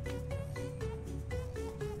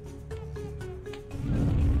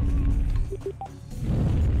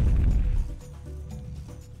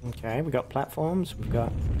 Okay, we got platforms, we've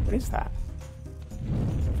got... What is that?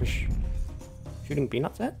 Fish shooting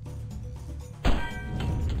peanuts at?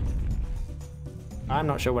 I'm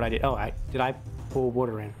not sure what I did. Oh, did I pour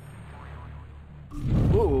water in?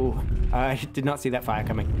 Ooh, I did not see that fire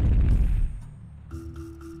coming.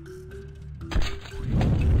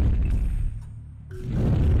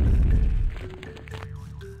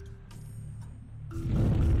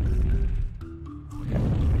 Okay,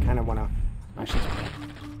 I kind of want to smash this one.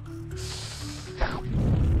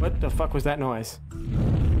 What the fuck was that noise?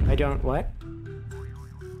 I don't... What?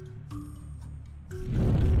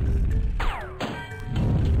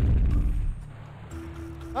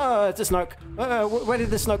 Oh, it's a snoke. Where did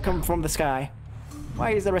the snoke come from the sky?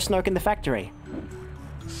 Why is there a snoke in the factory?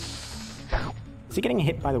 Is he getting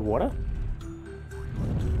hit by the water?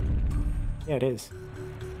 Yeah, it is.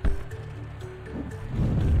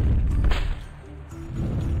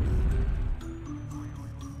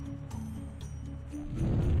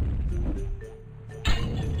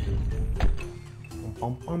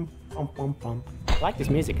 Bum, bum, bum, bum, bum. I like this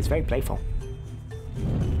music, it's very playful.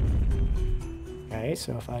 Okay,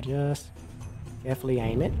 so if I just carefully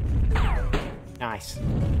aim it. Nice.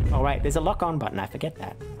 Oh right, there's a lock-on button, I forget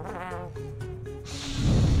that.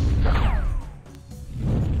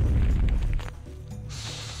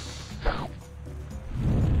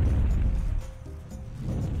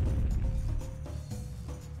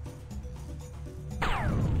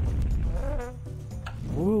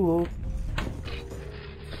 Ooh.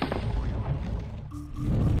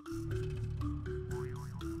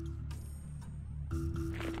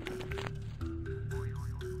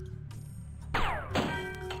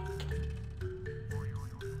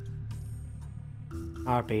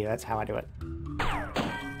 RP, that's how I do it.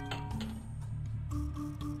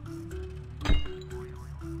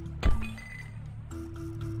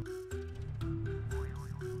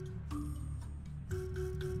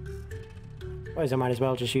 Suppose I might as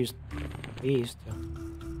well just use these to...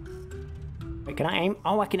 Wait, can I aim?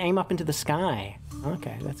 Oh, I can aim up into the sky.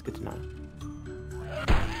 Okay, that's good to know.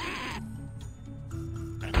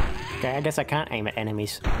 Okay, I guess I can't aim at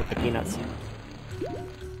enemies with the peanuts.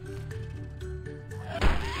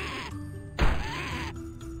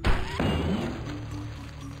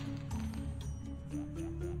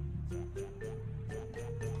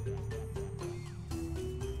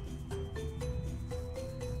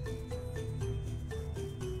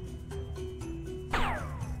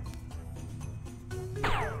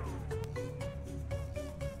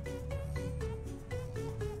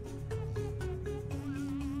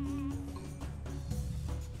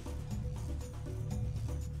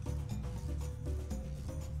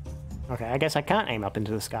 Okay, I guess I can't aim up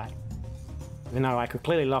into the sky. Even though I could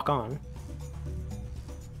clearly lock on.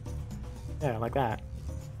 Yeah, like that.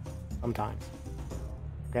 Sometimes.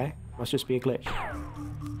 Okay, must just be a glitch.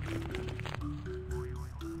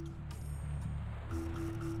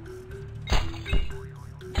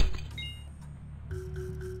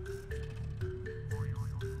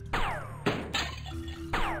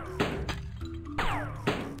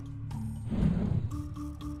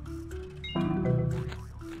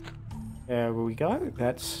 There we go.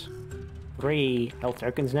 That's 3 health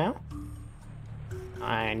tokens now.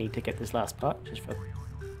 I need to get this last part just for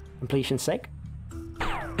completion's sake.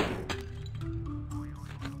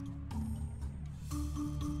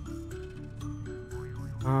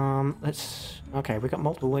 Let's... Okay, we've got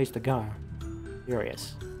multiple ways to go.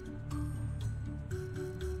 Curious.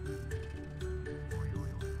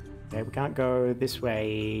 Okay, we can't go this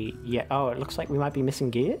way yet. Oh, it looks like we might be missing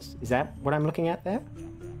gears? Is that what I'm looking at there?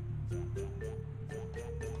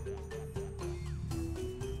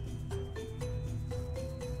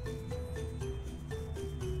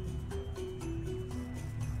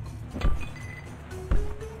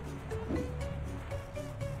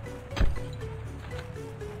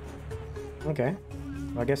 Okay,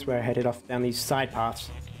 well, I guess we're headed off down these side paths.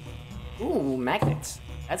 Ooh, magnets.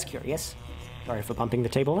 That's curious. Sorry for bumping the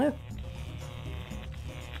table there.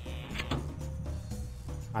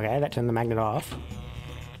 Okay, that turned the magnet off.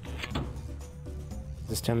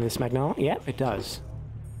 this turn this magnolia? Yep, it does.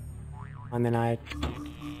 And then I...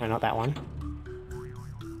 No, not that one.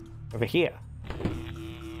 Over here.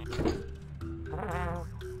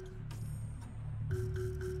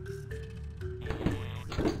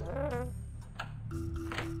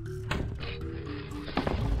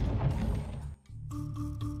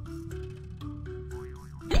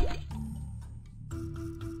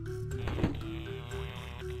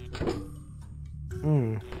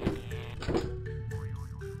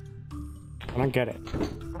 I don't get it.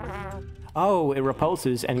 Oh, it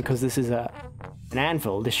repulses, and because this is an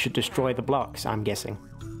anvil, this should destroy the blocks, I'm guessing.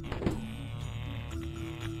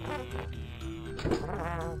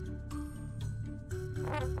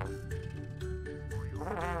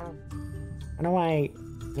 I don't know why...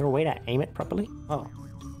 Is there a way to aim it properly? Oh.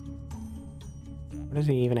 What is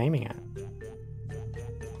he even aiming at?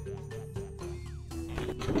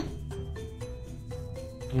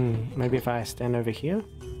 Maybe if I stand over here?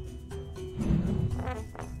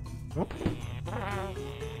 Oh.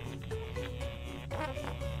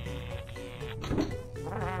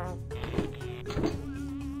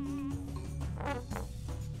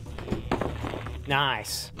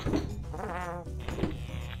 Nice.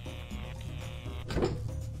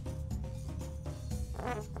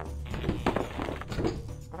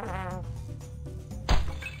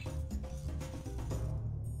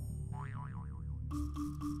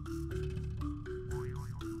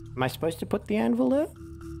 Am I supposed to put the anvil there?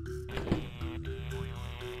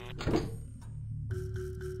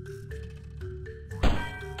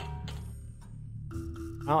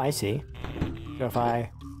 Oh, I see. So if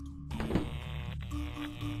I...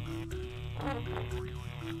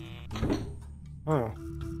 Oh.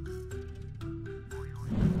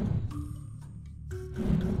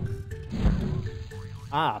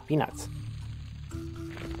 Ah, peanuts.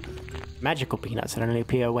 Magical peanuts that only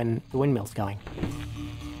appear when the windmill's going.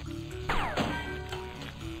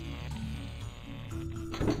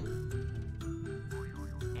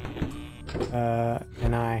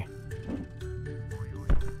 Can I...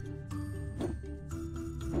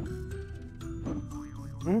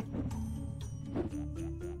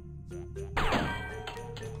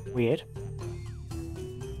 Weird.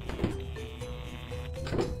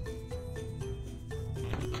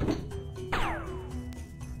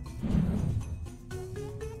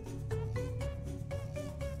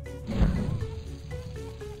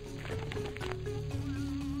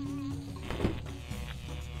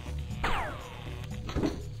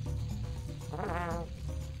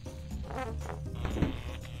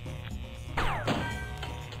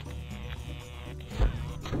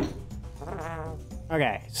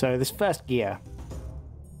 Okay, so this first gear.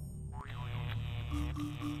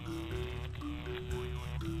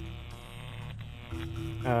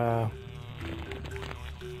 I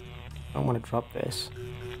don't want to drop this.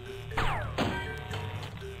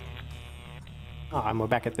 Oh, and we're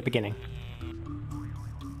back at the beginning.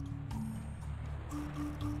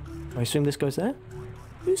 I assume this goes there?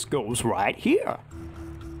 This goes right here.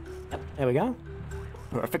 Yep, there we go.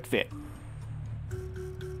 Perfect fit.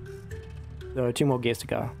 There are 2 more gears to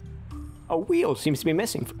go. A wheel seems to be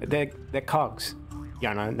missing. They're cogs.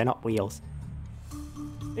 Yeah, no, they're not wheels.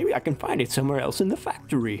 Maybe I can find it somewhere else in the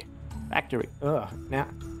factory. Factory. Ugh.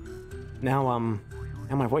 Now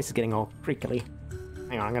my voice is getting all creakily.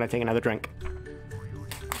 Hang on, I'm gonna take another drink.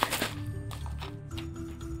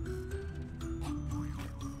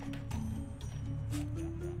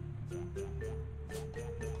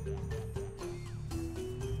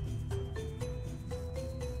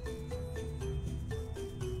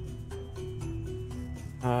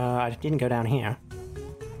 I didn't go down here.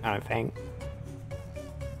 I don't think.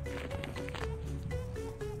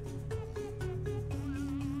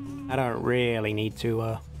 I don't really need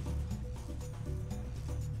to,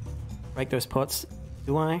 break those pots,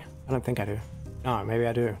 do I? I don't think I do. No, maybe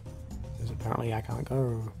I do. Because apparently I can't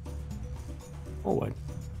go forward.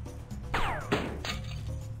 Oh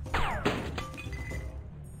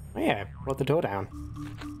yeah, brought the door down.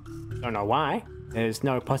 Don't know why. There's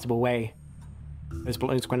no possible way those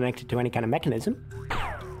balloons connected to any kind of mechanism.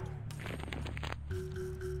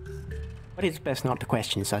 But it's best not to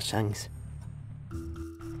question such things.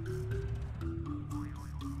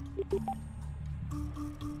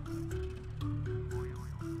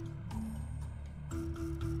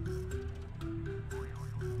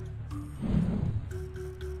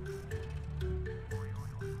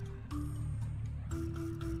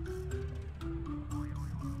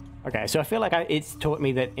 Okay, so I feel like it's taught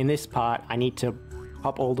me that in this part I need to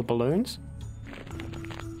pop all the balloons.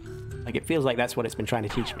 Like, it feels like that's what it's been trying to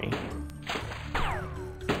teach me.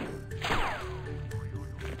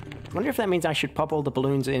 I wonder if that means I should pop all the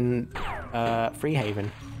balloons in Freehaven.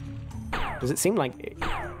 Does it seem like...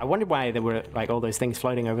 I wondered why there were like all those things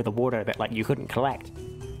floating over the water that like you couldn't collect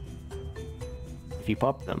if you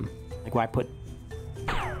popped them. Like why put...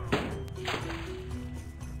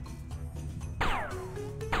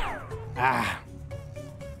 Ah!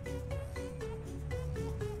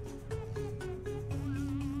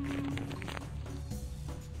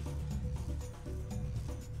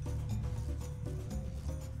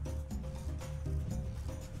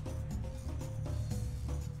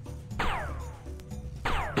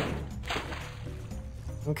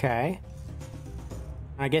 Okay.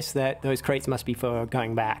 I guess that those crates must be for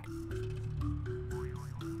going back.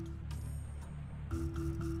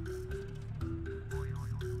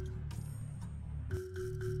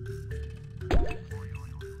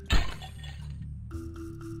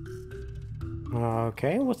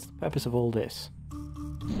 Okay, what's the purpose of all this?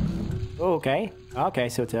 Oh, okay. Okay,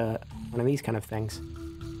 so it's one of these kind of things.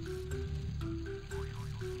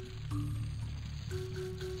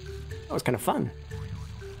 That was kind of fun.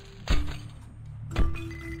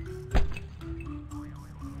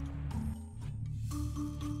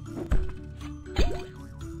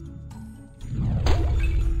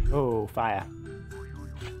 Oh, fire.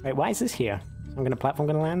 Wait, why is this here? Some kind of platform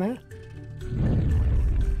gonna land there?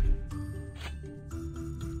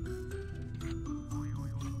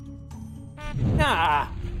 Nah!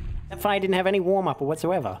 That fire didn't have any warm-up or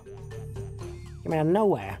whatsoever. Came out of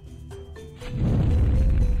nowhere.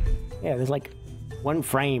 Yeah, there's like one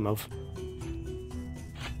frame of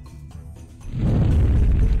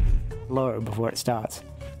glow before it starts.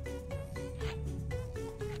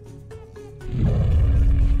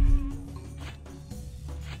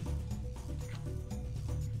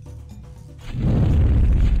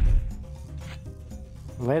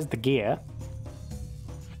 Well, there's the gear.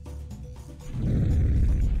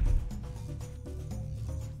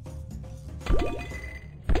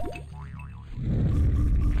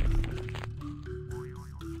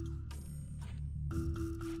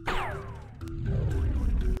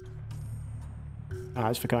 Oh,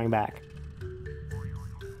 it's for going back.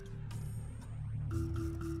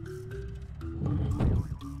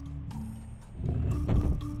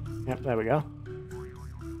 Yep, there we go.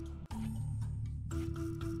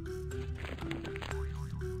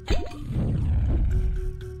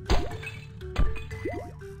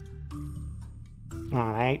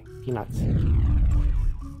 Alright, peanuts. Is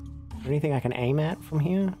there anything I can aim at from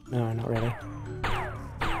here? No, not really.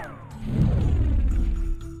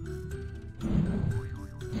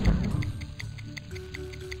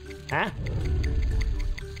 Huh?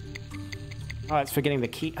 Oh, it's for getting the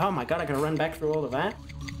key. Oh my god, I gotta run back through all of that?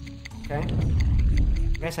 Okay.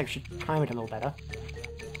 I guess I should time it a little better.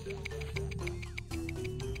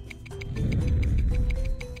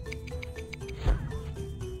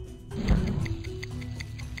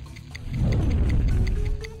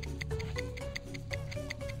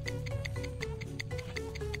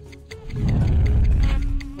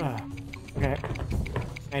 Oh, okay.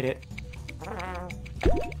 Made it.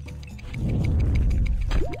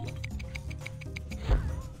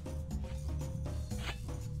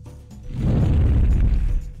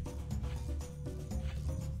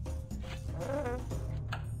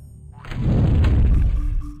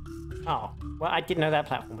 Oh, well, I didn't know that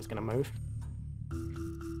platform was gonna move.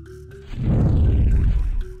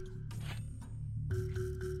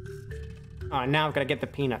 Oh, now I've got to get the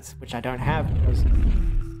peanuts, which I don't have because...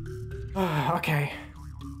 Oh, okay.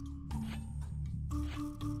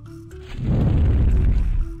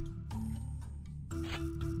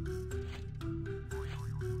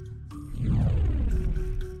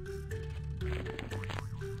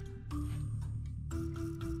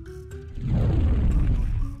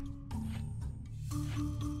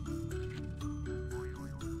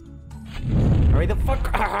 Hurry the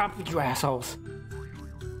fuck up, you assholes!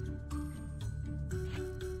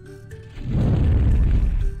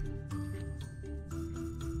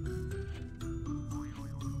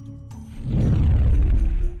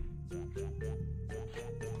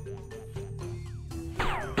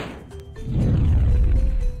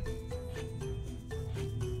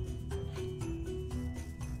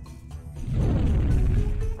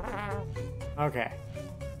 Okay.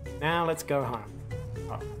 Now let's go home.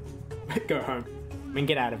 Oh. Go home. I mean,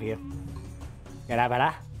 get out of here. Get out of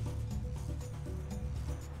here.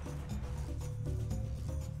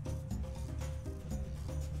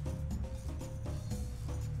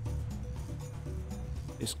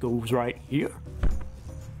 This goes right here.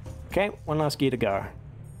 Okay, one last gear to go.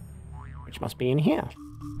 Which must be in here.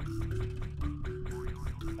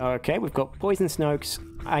 Okay, we've got poison snokes,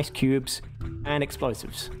 ice cubes, and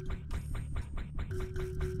explosives.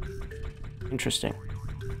 Interesting.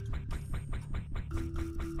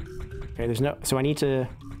 Okay, there's no... So I need to...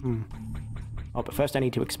 Oh, but first I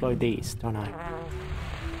need to explode these, don't I?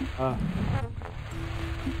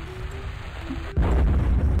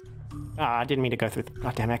 I didn't mean to go through the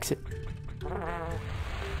goddamn exit.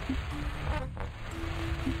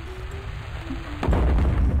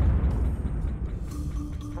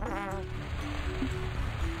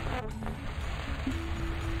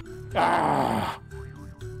 Ah!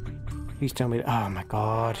 Please tell me... Oh my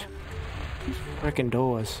god. Frickin'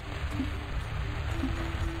 doors.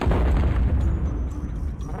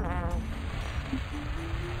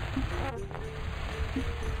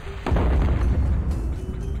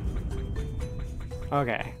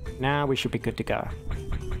 Okay, now we should be good to go.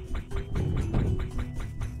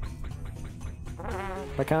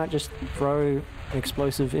 I can't just throw an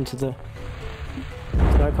explosive into the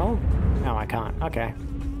snow cone? No, I can't. Okay.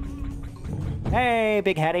 Hey,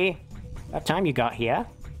 Big Hattie! About time you got here.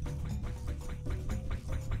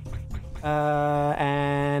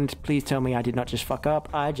 And please tell me I did not just fuck up.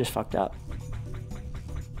 I just fucked up.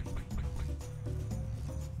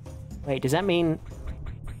 Wait, does that mean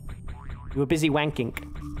you were busy wanking?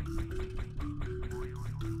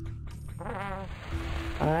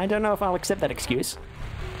 I don't know if I'll accept that excuse.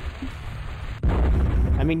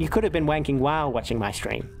 I mean, you could have been wanking while watching my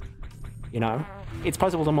stream. You know? It's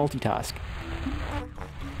possible to multitask.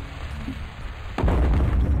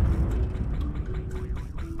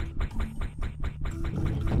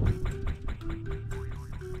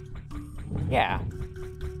 Yeah.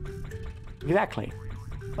 Exactly.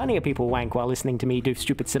 Plenty of people wank while listening to me do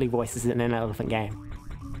stupid silly voices in an elephant game.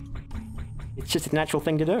 It's just a natural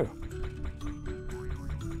thing to do.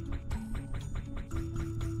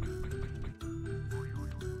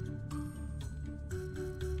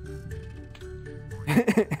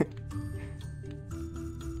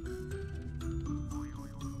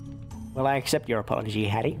 Well, I accept your apology,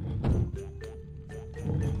 Hattie.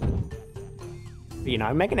 But, you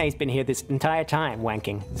know, Megan A's been here this entire time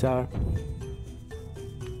wanking, so...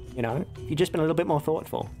 You know, you've just been a little bit more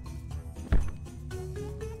thoughtful.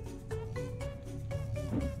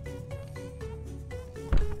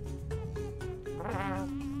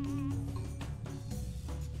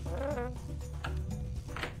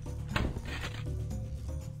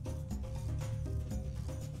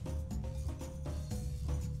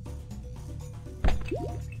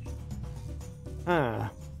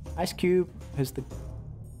 Ice cube has the...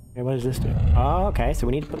 Okay, what does this do? Oh, okay, so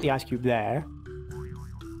we need to put the ice cube there.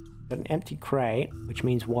 Got an empty crate, which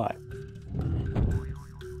means what?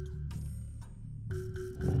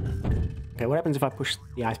 Okay, what happens if I push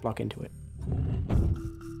the ice block into it?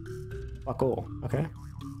 Fuck all, okay.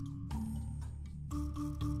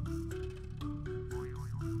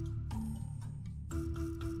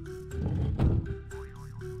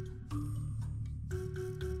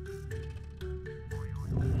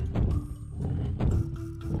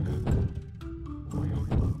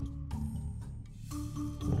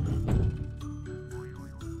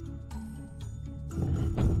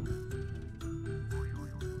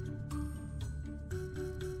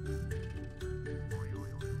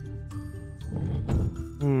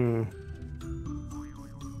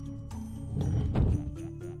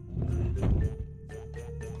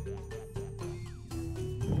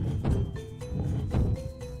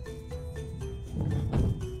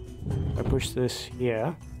 Push this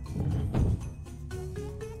here.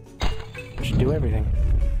 I should do everything.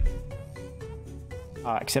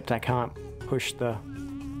 Except I can't push the...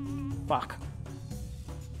 Fuck.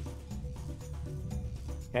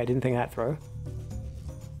 Okay, I didn't think that through.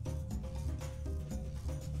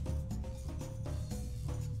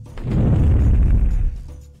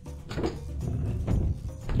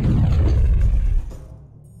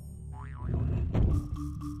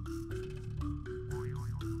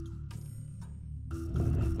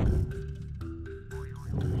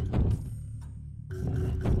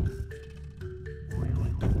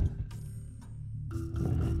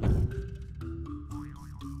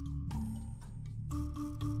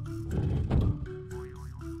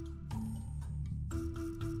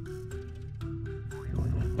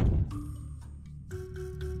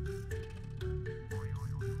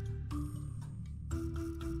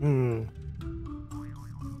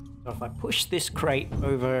 So if I push this crate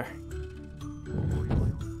over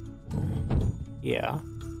here,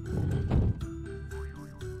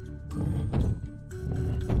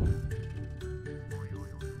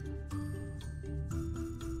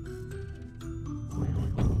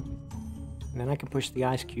 and then I can push the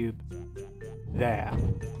ice cube there.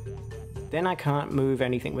 Then I can't move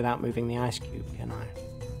anything without moving the ice cube, can I?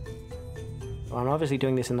 Well, I'm obviously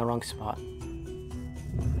doing this in the wrong spot.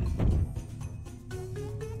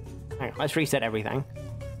 hang on, let's reset everything.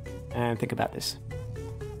 And think about this.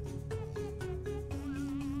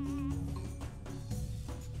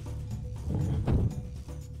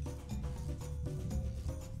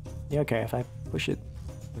 Yeah, okay, if I push it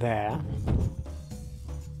there,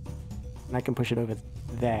 and I can push it over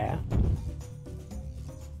there.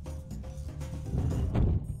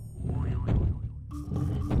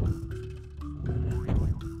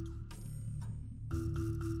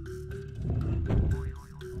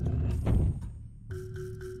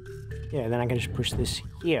 Yeah, then I can just push this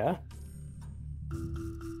here.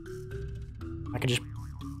 I can just...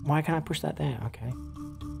 Why can't I push that there? Okay.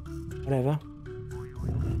 Whatever.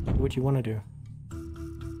 Do what you want to do.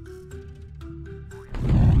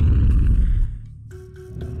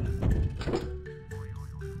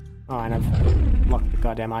 Oh, and I've locked the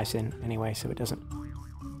goddamn ice in anyway, so it doesn't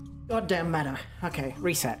goddamn matter. Okay,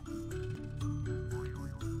 reset.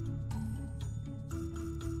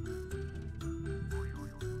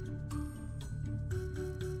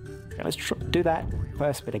 Okay, let's do that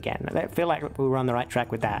first bit again. I feel like we were on the right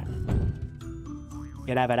track with that.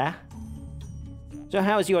 Get over there. So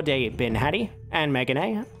how's your day been, Hattie? And Megan,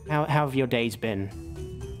 eh? How have your days been?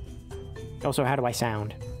 Also, how do I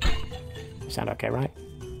sound? I sound okay, right?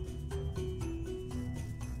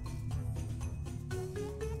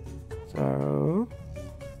 So...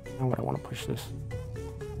 Now would I want to push this?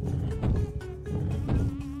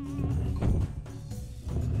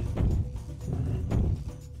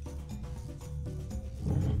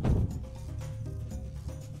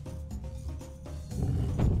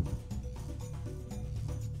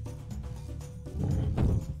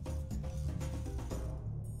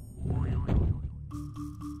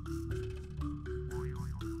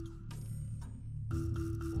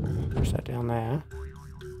 Push that down there.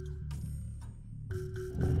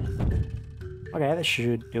 Okay, that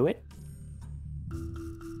should do it.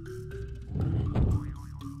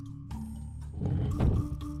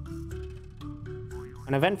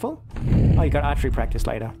 Uneventful? Oh, you got archery practice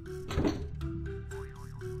later.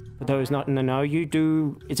 For those not in the know, you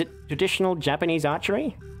do... Is it traditional Japanese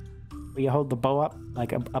archery? Where you hold the bow up,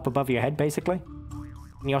 like up above your head, basically?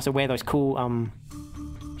 And you also wear those cool,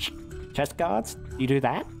 chest guards? You do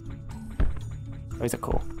that? Those are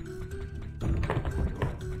cool.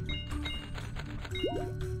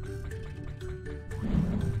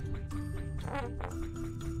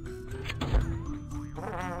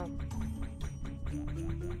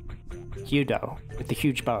 Yudo, with the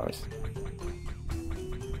huge bows.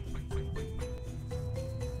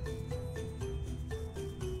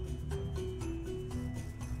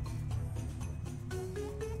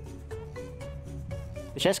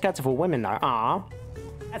 The chest guards are for women, though. Ah,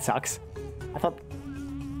 that sucks. I thought...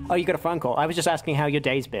 Oh, you got a phone call. I was just asking how your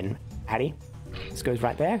day's been, Hattie. This goes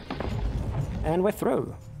right there. And we're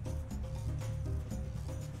through.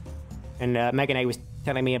 And Megan A was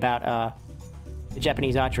telling me about the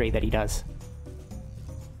Japanese archery that he does.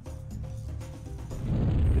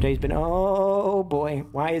 Your day's been... Oh, boy.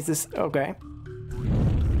 Why is this... Okay.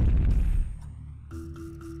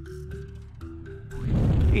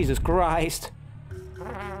 Jesus Christ.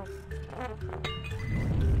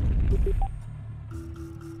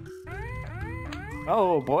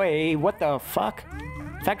 Oh boy, what the fuck?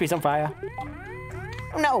 Factory's on fire.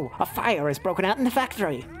 Oh no, a fire has broken out in the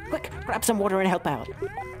factory. Quick, grab some water and help out.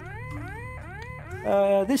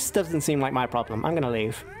 This doesn't seem like my problem. I'm gonna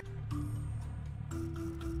leave.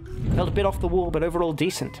 Felt a bit off the wall, but overall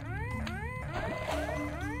decent.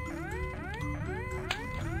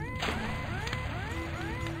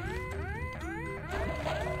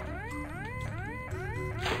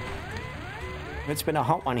 It's been a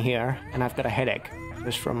hot one here, and I've got a headache,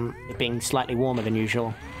 just from it being slightly warmer than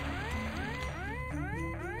usual.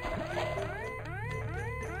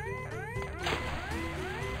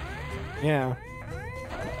 Yeah.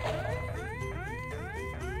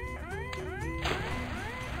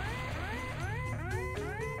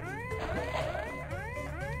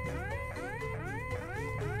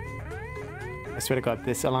 I swear to God,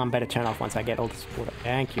 this alarm better turn off once I get all this water.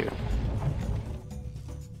 Thank you.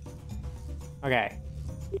 Okay.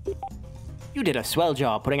 You did a swell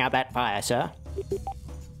job putting out that fire, sir.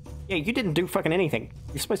 Yeah, you didn't do fucking anything.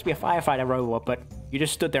 You're supposed to be a firefighter robot, but you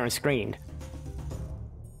just stood there and screamed.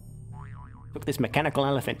 Took this mechanical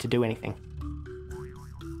elephant to do anything.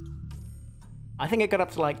 I think it got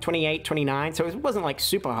up to like 28, 29, so it wasn't like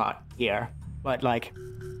super hot here. But like,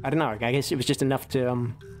 I don't know, I guess it was just enough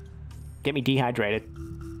to get me dehydrated.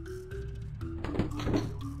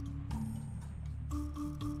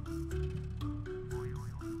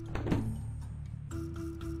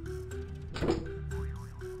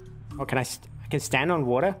 Oh, I can stand on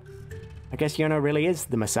water? I guess Yono really is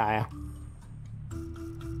the Messiah.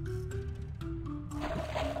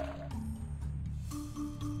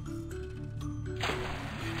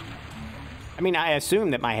 I mean, I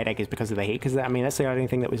assume that my headache is because of the heat, because, I mean, that's the only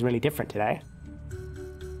thing that was really different today.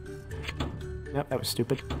 Nope, that was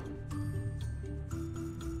stupid.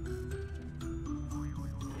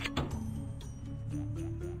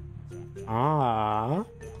 Ah.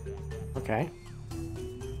 Okay.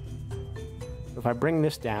 If I bring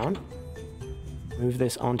this down, move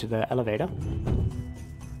this onto the elevator.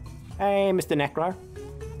 Hey, Mr. Necro.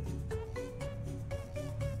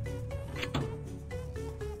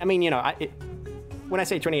 I mean, you know, when I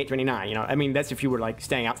say 28, 29, you know, I mean, that's if you were, like,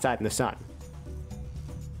 staying outside in the sun.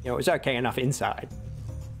 You know, it was okay enough inside.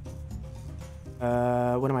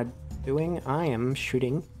 What am I doing? I am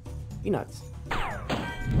shooting peanuts.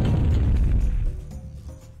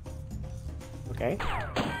 Okay.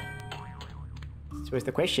 So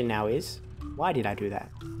the question now is, why did I do that?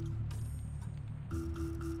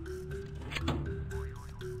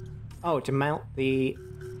 Oh, to mount the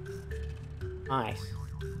ice.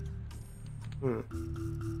 Does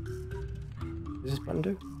this button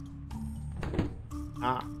do?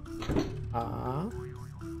 Ah.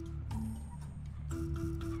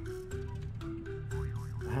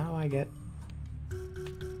 How do I get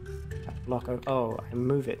that block of... Oh, I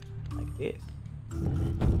move it like this.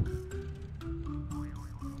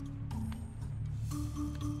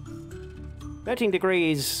 "13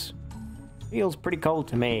 degrees feels pretty cold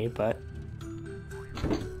to me, but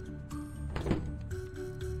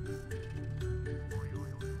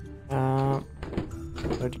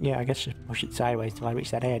yeah, I guess just push it sideways till I reach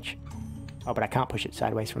that edge. Oh, but I can't push it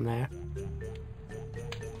sideways from there.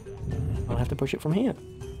 I'll have to push it from here.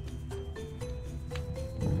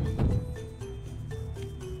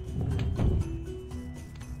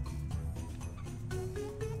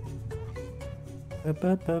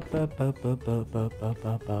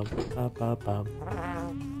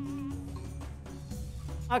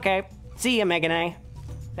 Okay, see ya, Megane.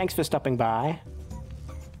 Thanks for stopping by.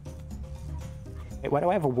 Wait, why do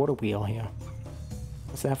I have a water wheel here?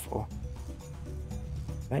 What's that for?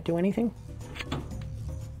 Does that do anything?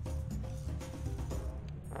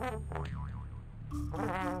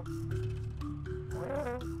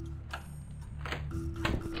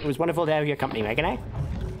 It was wonderful to have your company, Megane.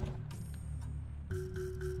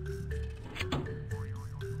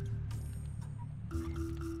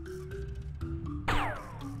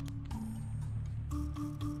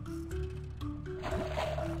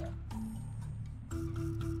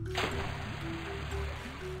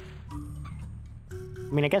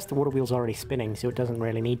 I mean, I guess the water wheel's already spinning, so it doesn't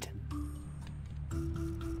really need to.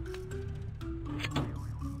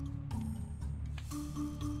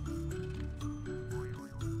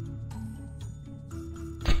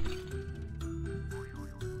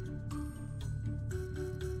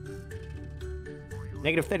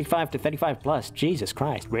 Negative 35 to 35 plus. Jesus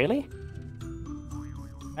Christ, really?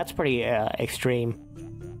 That's pretty extreme.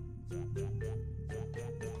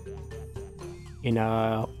 You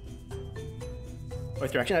know...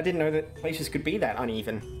 both directions. I didn't know that places could be that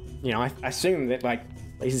uneven. You know, I assumed that, like,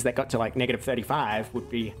 places that got to, like, negative 35 would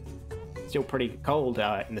be still pretty cold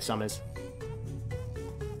in the summers.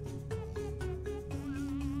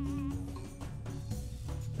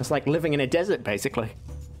 It's like living in a desert, basically.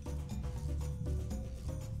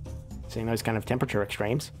 Seeing those kind of temperature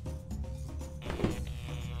extremes.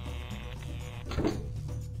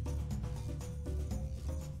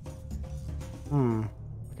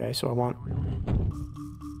 Okay, so I want...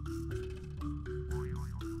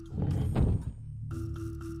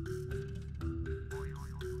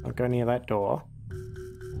 I'll go near that door.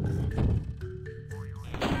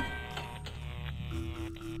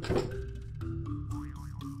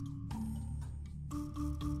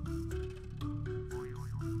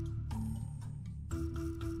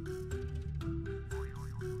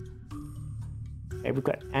 Okay, we've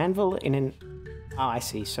got anvil in an... Oh, I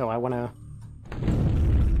see. So I want to...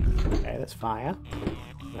 Okay, that's fire.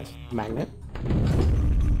 That's magnet.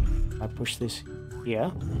 I push this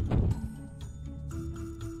here.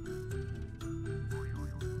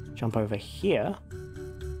 Jump over here.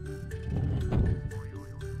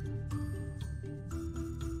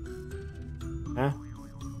 Huh?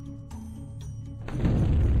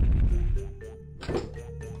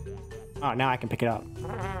 Oh, now I can pick it up.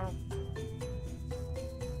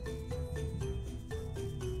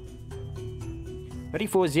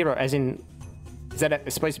 $34.0, as in, is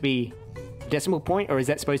that supposed to be a decimal point, or is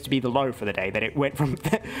that supposed to be the low for the day? That it went from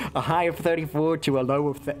a high of 34 to a low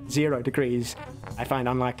of 0 degrees? I find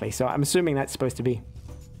unlikely, so I'm assuming that's supposed to be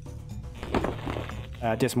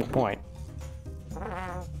a decimal point.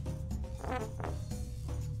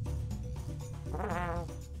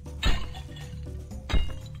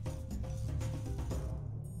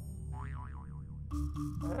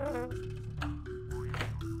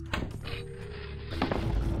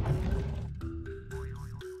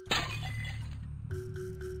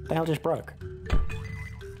 The hell just broke?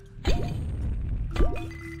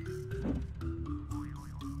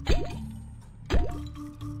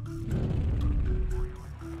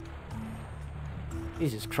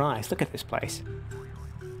 Jesus Christ, look at this place.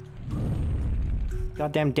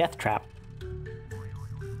 Goddamn death trap.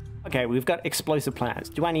 Okay, we've got explosive plants.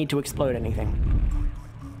 Do I need to explode anything?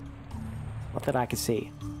 Not that I can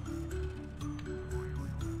see.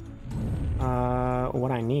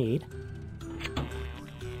 What I need...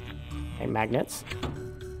 Okay, magnets.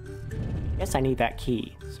 Yes, I need that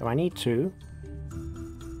key. So I need to...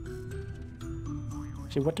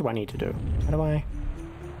 Actually, what do I need to do? How do I...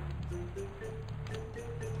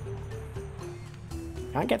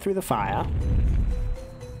 Can't get through the fire.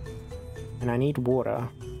 And I need water.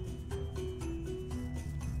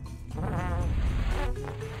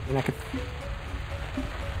 And I could...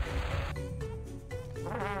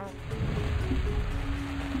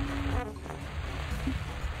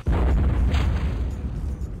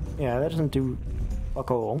 Yeah, that doesn't do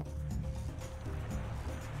fuck all.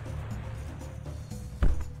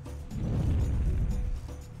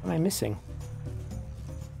 What am I missing?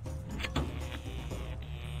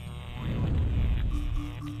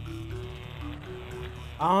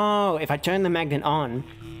 Oh, if I turn the magnet on,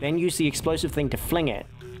 then use the explosive thing to fling it,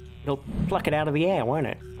 it'll pluck it out of the air, won't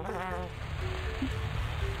it?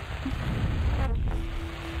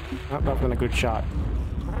 Oh, that wasn't a good shot.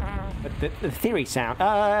 But the theory sound...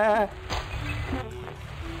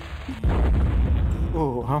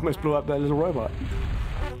 Oh, I almost blew up that little robot.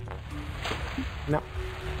 No.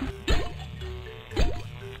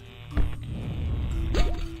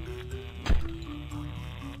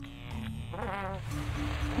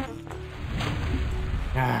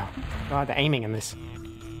 Oh, God, the aiming in this.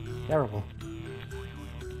 Terrible.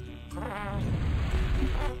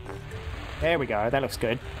 There we go, that looks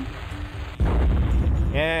good.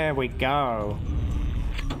 There we go.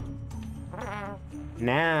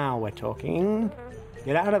 Now we're talking.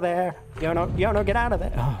 Get out of there. Yono, Yono, get out of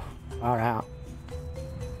there. Oh, far out.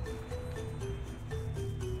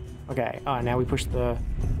 Okay, now we push the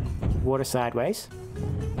water sideways.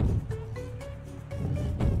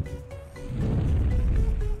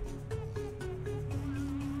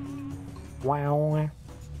 Wow.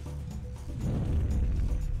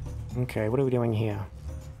 Okay, what are we doing here?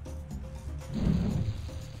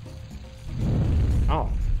 Oh,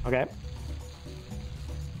 okay.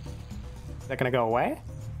 Is that gonna go away?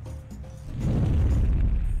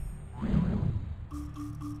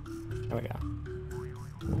 There we go.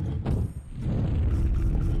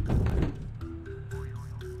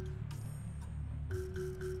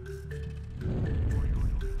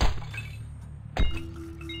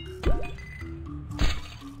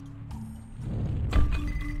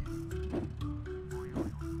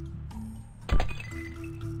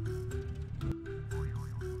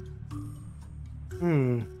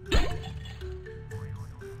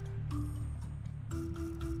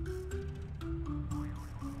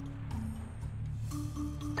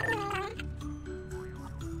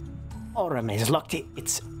 Aurum has locked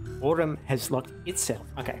Aurum has locked itself.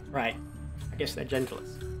 Okay, right. I guess they're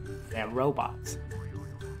gentlest. They're robots.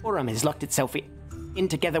 Aurum has locked itself in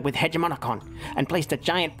together with Hegemonicon and placed a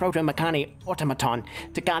giant proto-mechani automaton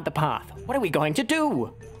to guard the path. What are we going to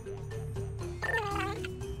do?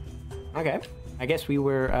 Okay, I guess we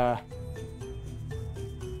were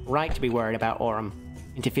right to be worried about Aurum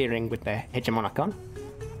interfering with the Hegemonicon.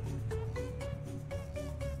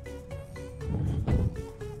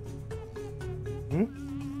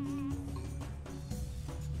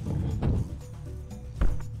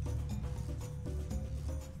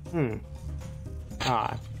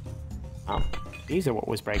 These are what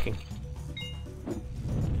was breaking.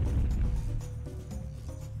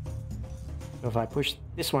 So if I push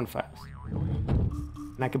this one first,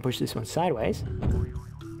 and I can push this one sideways,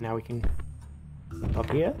 now we can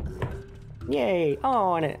up here. Yay!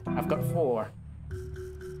 Oh, and I've got 4.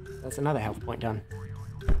 That's another health point done.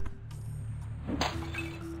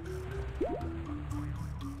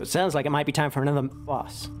 So it sounds like it might be time for another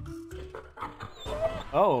boss.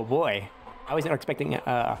 Oh boy, I was not expecting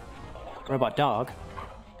a robot dog.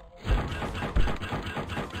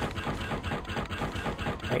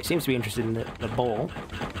 Okay, it seems to be interested in the ball.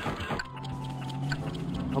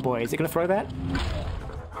 Oh boy, is it gonna throw that?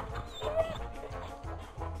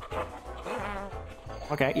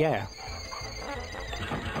 Okay, yeah.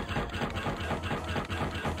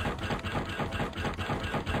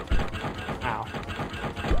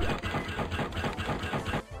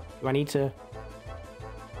 Do I need to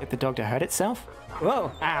get the dog to hurt itself?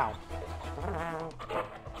 Whoa! Ow!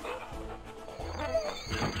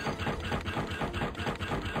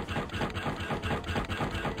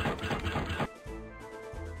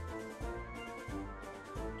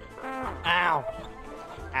 Ow!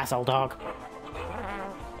 Asshole dog.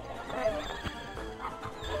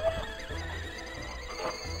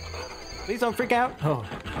 Please don't freak out. Oh.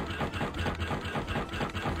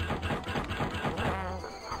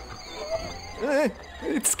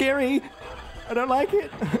 It's scary. I don't like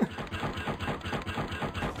it.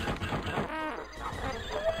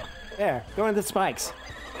 There, go into the spikes.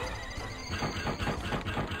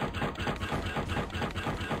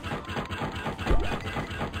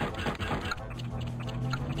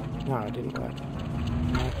 No, it didn't work.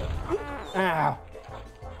 Ow!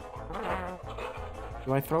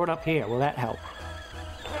 Do I throw it up here? Will that help?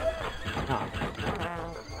 No.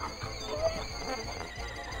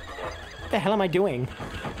 What the hell am I doing?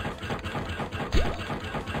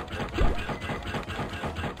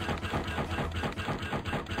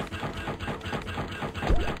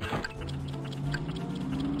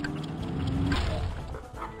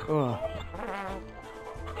 Ugh.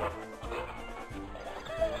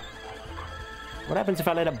 What happens if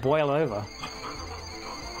I let it boil over?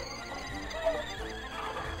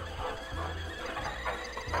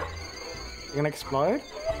 It's gonna explode?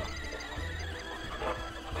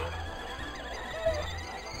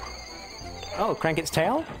 Oh, crank its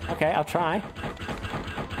tail? Okay, I'll try.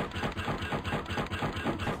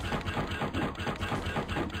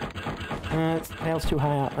 Its tail's too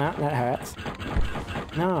high up. Ah, that hurts.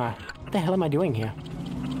 No, what the hell am I doing here?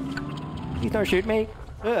 Please don't shoot me.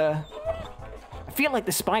 Ugh. I feel like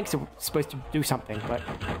the spikes are supposed to do something, but...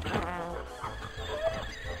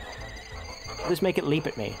 just make it leap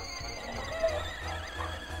at me.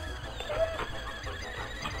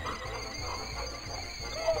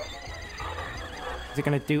 Is it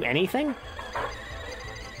gonna do anything?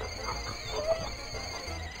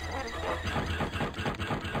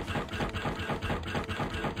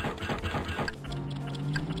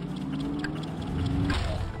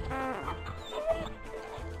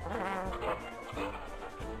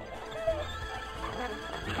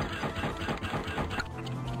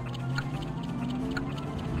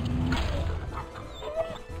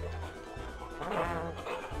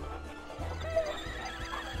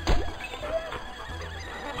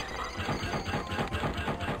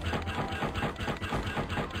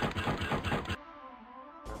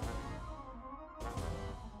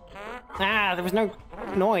 Ah, there was no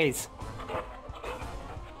noise.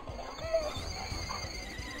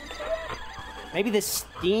 Maybe the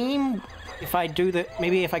steam, if I do the,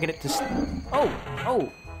 maybe if I get it to,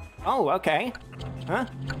 oh, okay. Huh?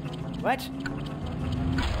 What?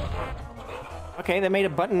 Okay, they made a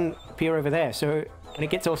button appear over there, so when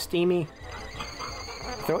it gets all steamy,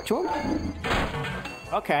 throw it to him?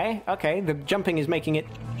 Okay, the jumping is making it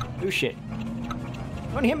do shit.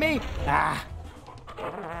 Don't hit me! Ah!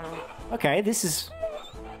 Okay, this is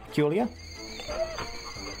peculiar.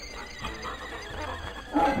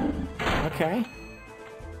 Okay.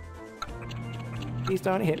 Please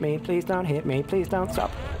don't hit me, please don't hit me, please don't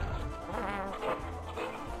stop.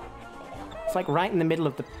 It's like right in the middle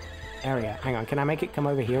of the area. Hang on, can I make it come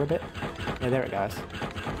over here a bit? Yeah, there it goes.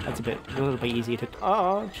 That's a little bit easier to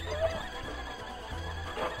dodge.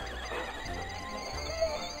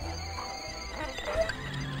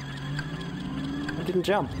 It didn't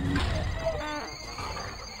jump.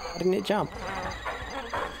 Why didn't it jump?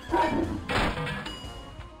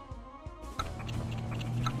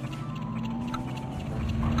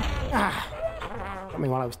 Ah! Got me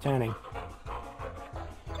while I was turning.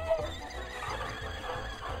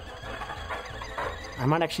 I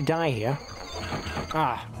might actually die here.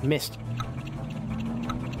 Ah, missed.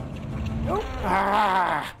 Nope.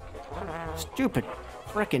 Ah! Stupid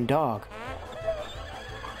frickin' dog.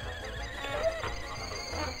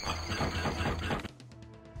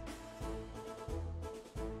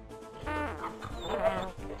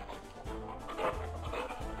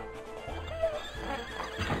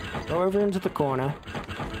 Go over into the corner.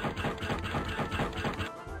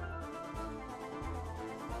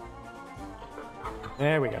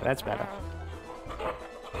 There we go, that's better.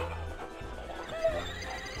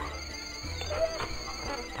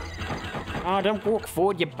 Oh, don't walk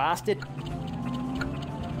forward, you bastard.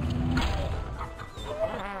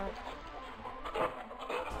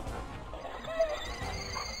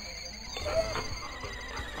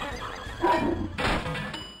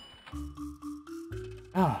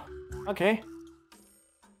 Oh, okay.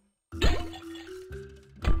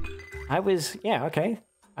 Yeah, okay.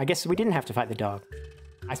 I guess we didn't have to fight the dog.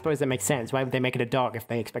 I suppose that makes sense. Why would they make it a dog if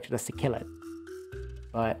they expected us to kill it?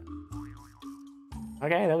 But...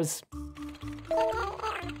 okay, that was...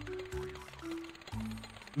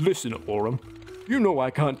 Listen, Aurum. You know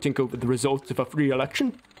I can't tinker with the results of a free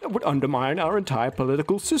election. That would undermine our entire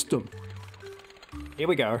political system. Here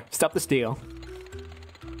we go. Stop the steal.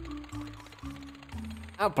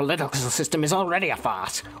 Our political system is already a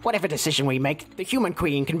farce. Whatever decision we make, the human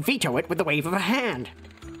queen can veto it with the wave of a hand.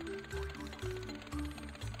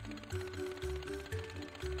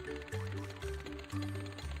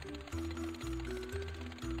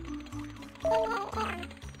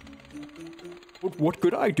 But what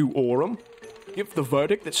could I do, Aurum? Give the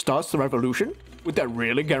verdict that starts the revolution? Would that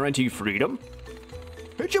really guarantee freedom?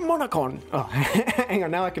 Hegemonicon! Oh, hang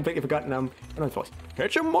on. Now I completely forgotten Yono's voice.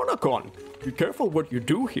 Hegemonicon! Be careful what you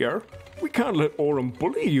do here. We can't let Aurum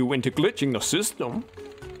bully you into glitching the system.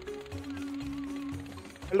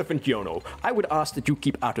 Elephant Yono, I would ask that you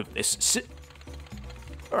keep out of this.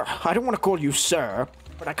 I don't want to call you sir,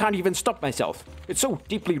 but I can't even stop myself. It's so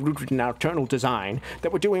deeply rooted in our eternal design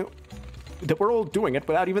that we're all doing it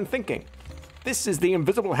without even thinking. This is the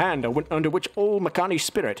invisible hand under which all Makani's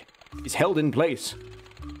spirit is held in place.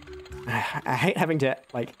 I hate having to,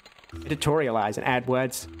 like, editorialize and add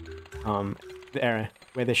words there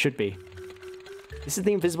where there should be. This is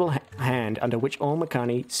the invisible hand under which all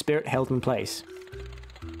Makani spirit held in place.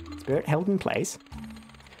 Spirit held in place?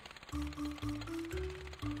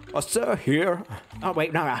 A sir here. Oh,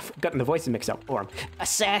 wait, no, I've gotten the voices mixed up. Or A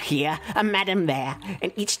sir here, a madam there,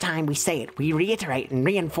 and each time we say it, we reiterate and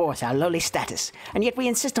reinforce our lowly status, and yet we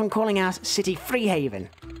insist on calling our city Freehaven.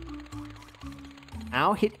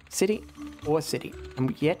 our hit city or city.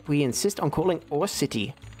 And yet we insist on calling our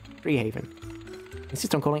city Freehaven.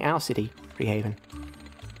 Insist on calling our city Freehaven.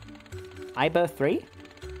 IBA 3?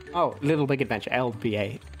 Oh, Little Big Adventure,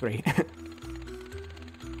 LBA 3.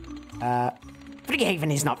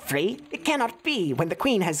 Freehaven is not free. It cannot be when the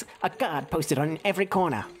Queen has a guard posted on every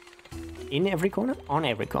corner. In every corner? On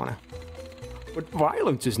every corner. But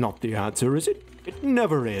violence is not the answer, is it? It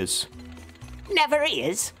never is. Never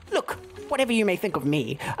is. Look, whatever you may think of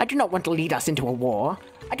me, I do not want to lead us into a war.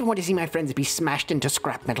 I don't want to see my friends be smashed into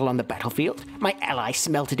scrap metal on the battlefield, my allies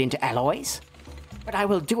smelted into alloys. But I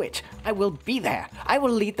will do it. I will be there. I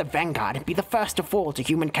will lead the vanguard and be the first to fall to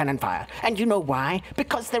human cannon fire. And you know why?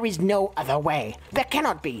 Because there is no other way. There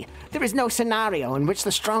cannot be. There is no scenario in which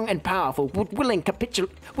the strong and powerful would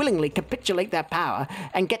willingly capitulate their power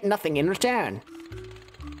and get nothing in return.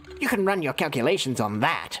 You can run your calculations on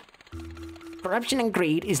that. Corruption and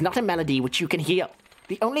greed is not a malady which you can heal.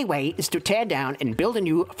 The only way is to tear down and build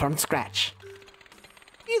anew from scratch.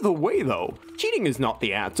 Either way, though, cheating is not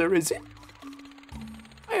the answer, is it?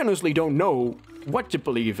 I honestly don't know what to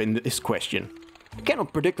believe in this question. I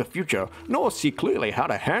cannot predict the future, nor see clearly how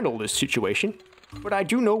to handle this situation. But I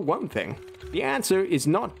do know one thing. The answer is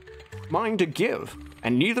not mine to give,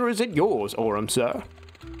 and neither is it yours, Aurum, sir.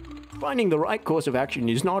 Finding the right course of action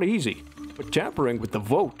is not easy, but tampering with the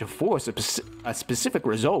vote to force a specific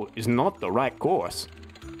result is not the right course.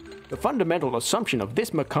 The fundamental assumption of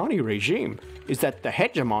this Makani regime is that the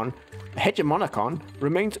hegemonicon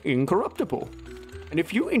remains incorruptible. And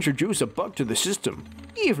if you introduce a bug to the system,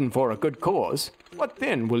 even for a good cause, what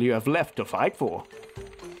then will you have left to fight for?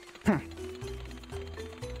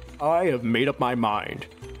 I have made up my mind.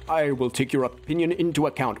 I will take your opinion into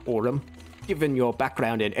account, Aurum. Given your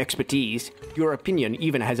background and expertise, your opinion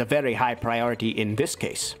even has a very high priority in this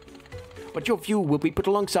case. But your view will be put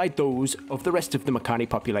alongside those of the rest of the Makani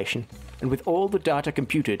population, and with all the data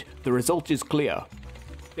computed, the result is clear.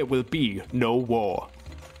 There will be no war.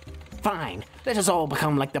 Fine, let us all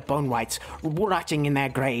become like the Bone Whites, rotting in their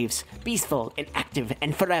graves, peaceful, inactive,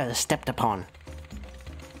 and forever stepped upon.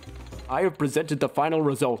 I have presented the final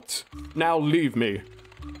results. Now leave me.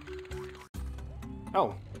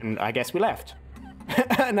 Oh, and I guess we left.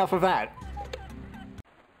 Enough of that.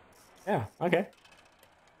 Yeah, okay.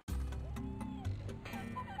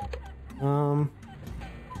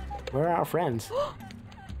 Where are our friends?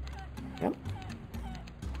 Yep.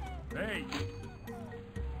 Hey!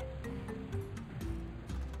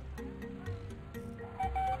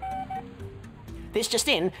 This just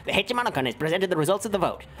in, the Hegemonicon has presented the results of the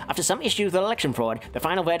vote. After some issues with election fraud, the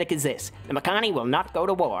final verdict is this. The Makani will not go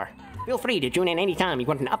to war. Feel free to tune in anytime you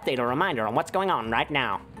want an update or reminder on what's going on right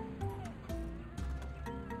now.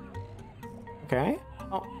 Okay.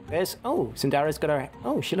 Oh, there's... Oh, Sindara's got her...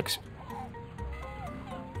 Oh, she looks...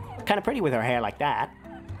 kind of pretty with her hair like that.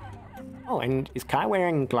 Oh, and is Kai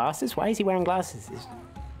wearing glasses? Why is he wearing glasses?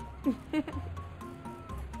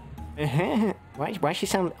 Why does she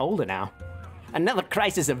sound older now? Another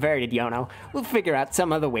crisis averted, Yono. We'll figure out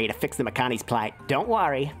some other way to fix the Makani's plight. Don't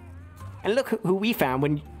worry. And look who we found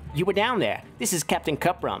when you were down there. This is Captain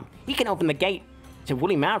Cuprum. He can open the gate to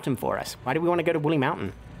Woolly Mountain for us. Why do we want to go to Woolly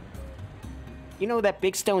Mountain? You know that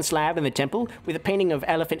big stone slab in the temple with a painting of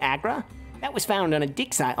Elephant Agra? That was found on a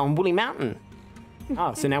dig site on Woolly Mountain.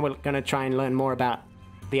 Oh, so now we're going to try and learn more about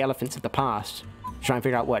the elephants of the past. Try and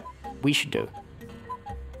figure out what we should do.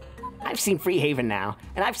 I've seen Freehaven now,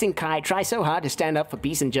 and I've seen Kai try so hard to stand up for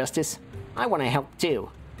peace and justice. I want to help too.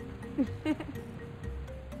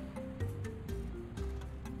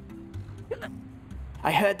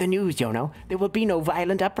 I heard the news, Yono. There will be no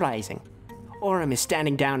violent uprising. Orem is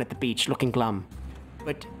standing down at the beach looking glum.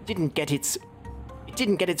 But it didn't get its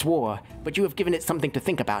war, but you have given it something to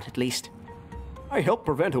think about at least. I helped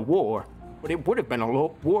prevent a war, but it would have been a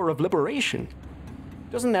war of liberation.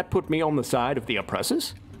 Doesn't that put me on the side of the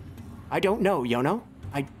oppressors? I don't know, Yono.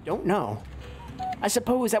 I don't know. I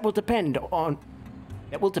suppose that will depend on...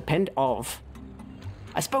 I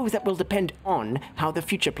suppose that will depend on how the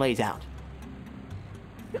future plays out.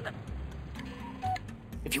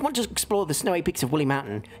 If you want to explore the snowy peaks of Woolly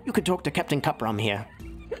Mountain, you can talk to Captain Cuprum here.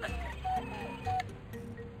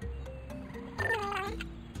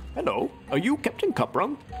 Hello, are you Captain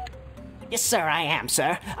Cuprum? Yes, sir, I am,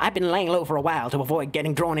 sir. I've been laying low for a while to avoid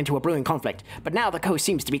getting drawn into a brewing conflict, but now the coast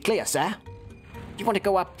seems to be clear, sir. Do you want to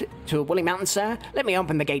go up to Woolly Mountain, sir? Let me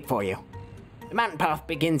open the gate for you. The mountain path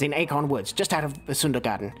begins in Acorn Woods, just out of the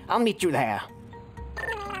Sundergarden. I'll meet you there.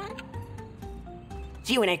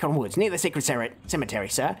 See you in Acorn Woods, near the Sacred Cemetery,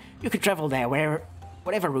 sir. You can travel there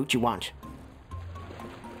whatever route you want.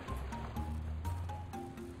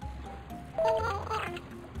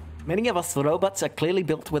 Many of us robots are clearly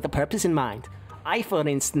built with a purpose in mind. I, for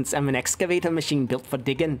instance, am an excavator machine built for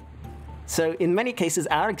digging. So, in many cases,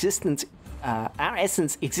 our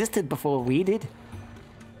essence existed before we did.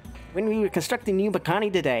 When we were constructing new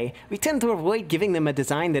Makani today, we tend to avoid giving them a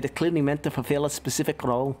design that is clearly meant to fulfill a specific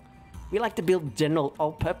role. We like to build general,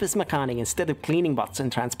 all-purpose Makani instead of cleaning bots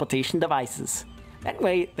and transportation devices. That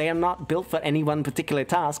way, they are not built for any one particular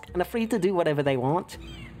task and are free to do whatever they want.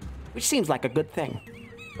 Which seems like a good thing.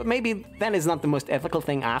 But maybe that is not the most ethical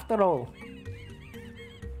thing after all.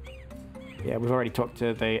 Yeah, we've already talked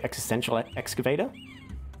to the existential excavator.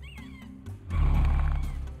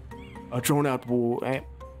 A drawn-out war.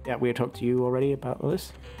 Yeah, we talked to you already about all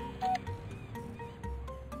this.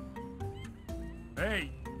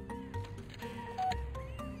 Hey!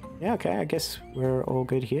 Yeah, okay, I guess we're all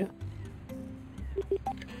good here.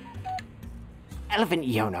 Elephant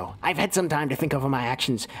Yono, I've had some time to think over my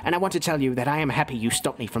actions, and I want to tell you that I am happy you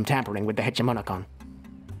stopped me from tampering with the Hegemonicon.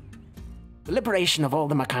 The liberation of all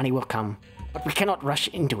the Makani will come, but we cannot rush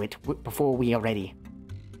into it before we are ready.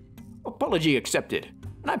 Apology accepted.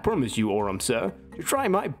 And I promise you, Orem, sir, to try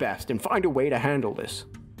my best and find a way to handle this.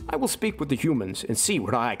 I will speak with the humans and see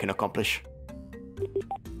what I can accomplish.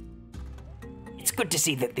 It's good to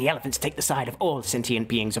see that the elephants take the side of all sentient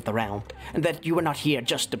beings of the realm, and that you are not here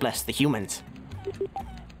just to bless the humans.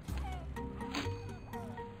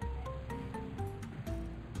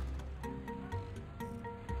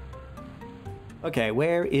 Okay,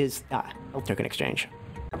 where is... health token exchange.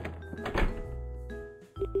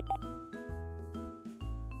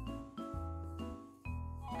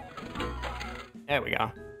 There we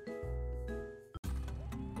go.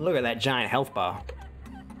 Look at that giant health bar.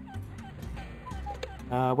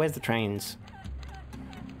 Where's the trains?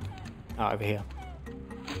 Oh, over here.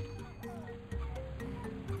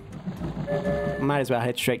 Might as well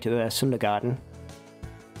head straight to the Sundergarden.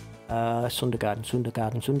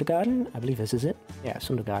 Sundergarden. I believe this is it. Yeah,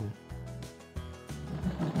 Sundergarden.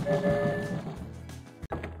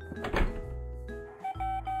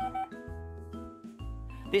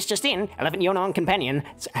 This just in, Elephant Yono and companion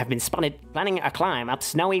have been spotted planning a climb up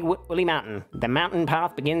snowy Woolly Mountain. The mountain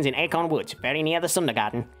path begins in Acorn Woods, very near the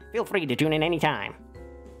Sundergarden. Feel free to tune in any time.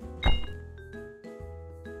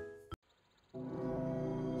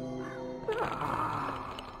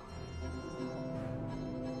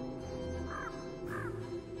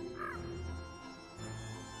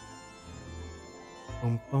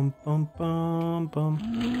 Bum bum bum bum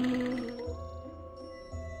bum.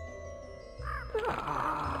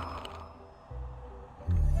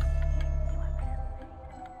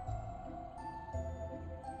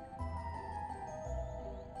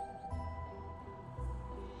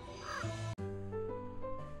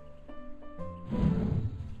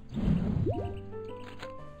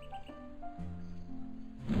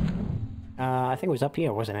 I think it was up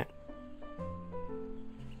here, wasn't it?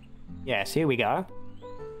 Yes, here we go.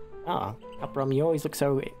 Oh, Cuprum, you always look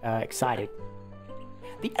so excited.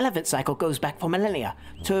 The elephant cycle goes back for millennia,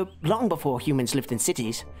 to long before humans lived in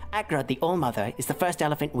cities. Agra, the All-Mother, is the first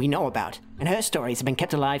elephant we know about, and her stories have been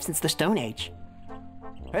kept alive since the Stone Age.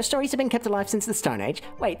 Her stories have been kept alive since the Stone Age?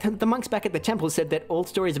 Wait, the monks back at the temple said that all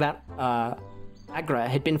stories about, Agra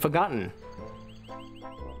had been forgotten.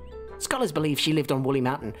 Scholars believe she lived on Woolly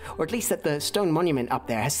Mountain, or at least that the stone monument up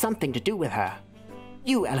there has something to do with her.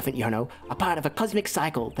 You, Elephant Yono, are part of a cosmic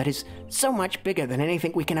cycle that is so much bigger than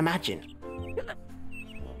anything we can imagine.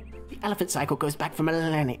 The elephant cycle goes back for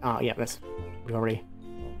millennia. Oh, yeah, we already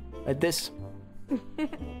read this.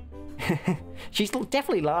 She's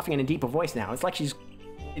definitely laughing in a deeper voice now. It's like she's...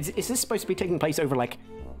 Is this supposed to be taking place over, like,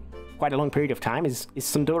 quite a long period of time? Is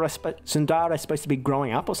Sundara supposed to be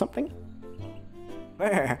growing up or something?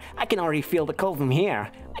 Brr, I can already feel the cold from here.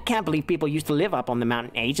 I can't believe people used to live up on the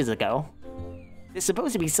mountain ages ago. There's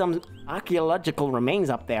supposed to be some archaeological remains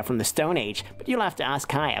up there from the Stone Age, but you'll have to ask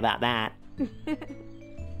Kai about that.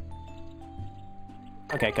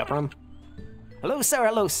 Okay, Cuprum. Hello, sir,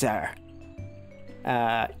 hello, sir.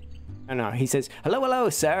 Oh no, he says, hello, hello,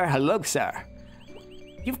 sir, hello, sir.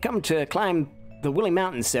 You've come to climb the Woolly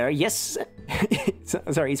Mountain, sir. Yes,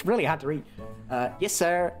 sorry, it's really hard to read. Yes,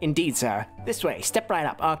 sir, indeed, sir. This way, step right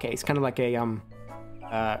up. Okay, it's kind of like a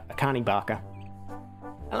Carney Barker.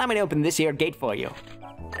 Allow me to open this here gate for you.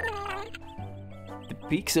 The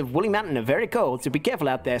peaks of Woolly Mountain are very cold, so be careful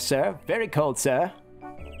out there, sir. Very cold, sir.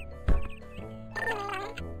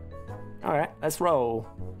 Alright, let's roll.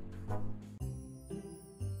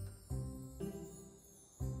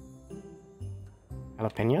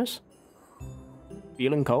 Jalapenos?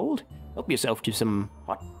 Feeling cold? Help yourself to some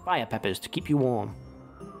hot fire peppers to keep you warm.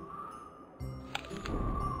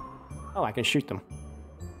 Oh, I can shoot them.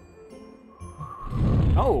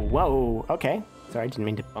 Oh, whoa, okay. Sorry, I didn't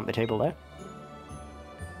mean to bump the table there.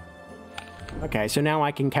 Okay, so now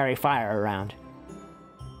I can carry fire around.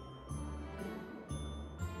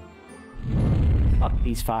 Fuck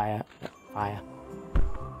these fire. Well,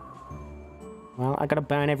 I gotta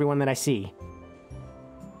burn everyone that I see.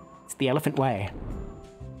 It's the elephant way.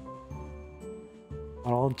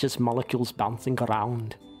 All just molecules bouncing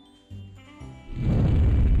around.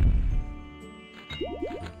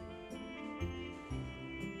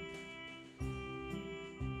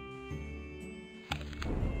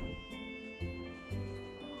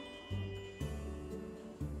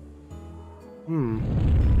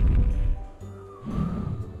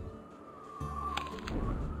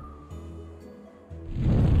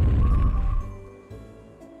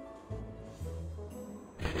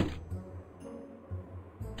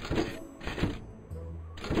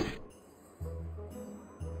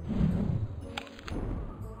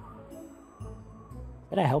 Is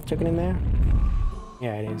that a health token in there?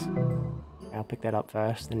 Yeah, it is. I'll pick that up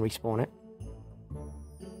first, then respawn it.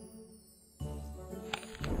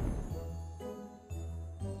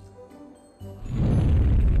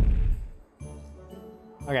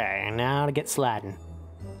 Okay, now to get sliding.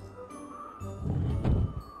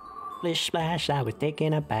 Splish splash, I was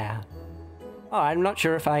taking a bath. Oh, I'm not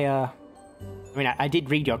sure if I mean, I did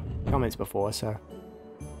read your comments before, so...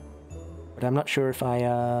 But I'm not sure if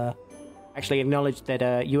I, actually acknowledged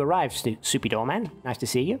that, you arrived, Soupy Doorman. Nice to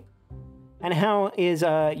see you. And how is,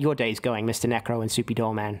 your days going, Mr. Necro and Soupy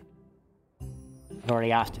Doorman? I've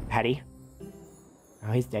already asked Hattie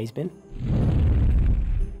how his day's been.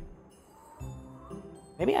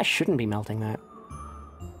 Maybe I shouldn't be melting that.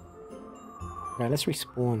 Okay, let's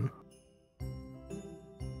respawn.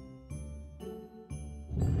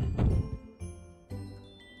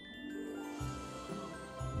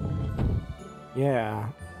 Yeah,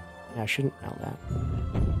 I shouldn't melt that.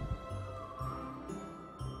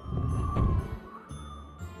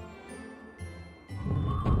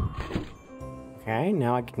 Okay,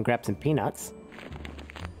 now I can grab some peanuts.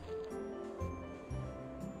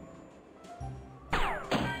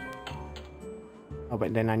 Oh,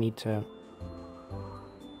 but then I need to...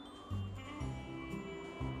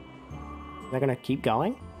 Is that gonna keep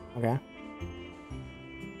going? Okay.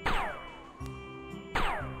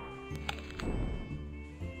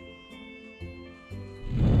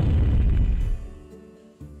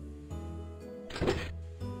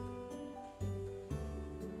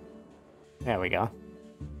 There we go.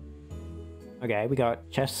 Okay, we got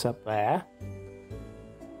chests up there.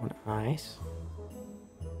 On ice.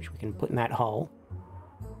 Which we can put in that hole.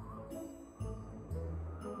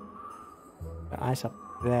 Got ice up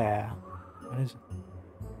there. What is it?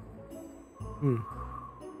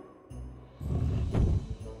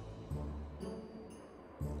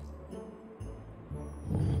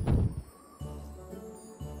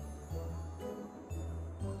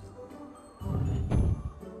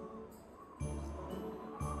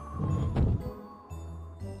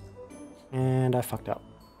 I fucked up?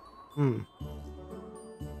 Hmm.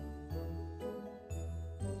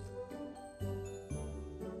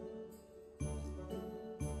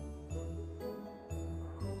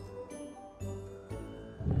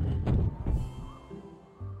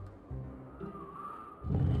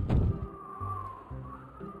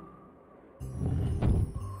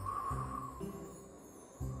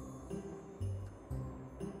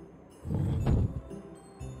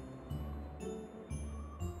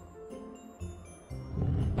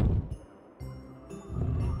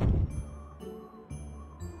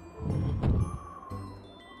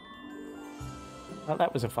 Well,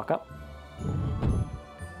 that was a fuck up.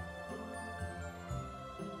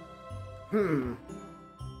 Hmm.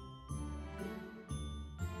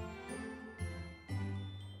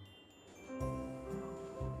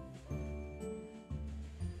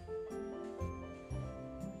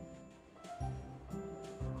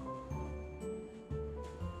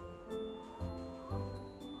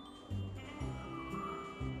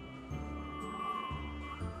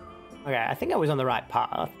 Okay, I think I was on the right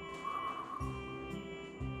path.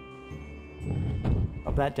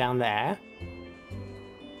 Pop that down there.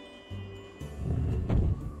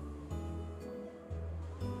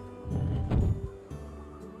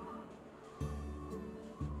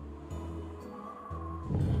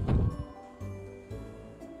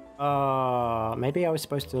 Maybe I was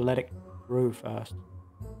supposed to let it through first.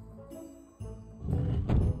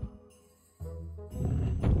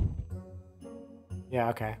 Yeah,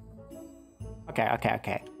 okay.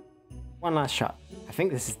 Okay. One last shot. I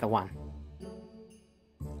think this is the one.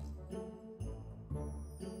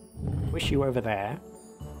 Push you over there.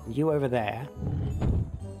 You over there.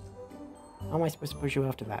 How am I supposed to push you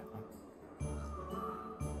after that?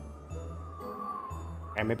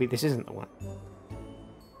 Okay, maybe this isn't the one.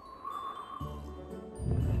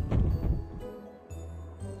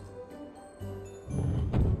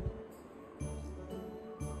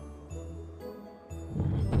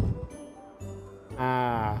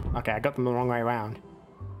 Okay, I got them the wrong way around.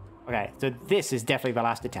 Okay, so this is definitely the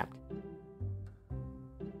last attempt.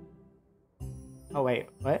 Oh wait,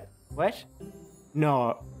 what? What?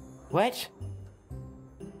 No. What?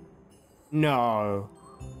 No.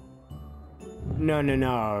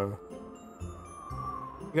 No.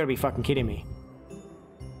 You gotta be fucking kidding me.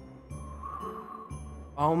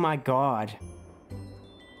 Oh my god.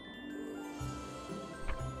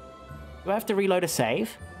 Do I have to reload a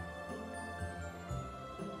save?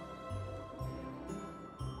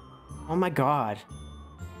 Oh my god.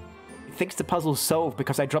 It thinks the puzzle's solved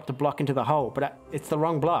because I dropped a block into the hole, but it's the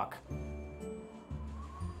wrong block.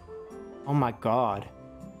 Oh my god.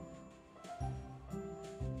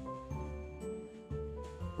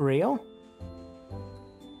 Real?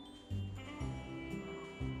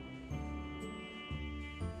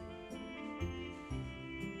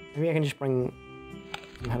 Maybe I can just bring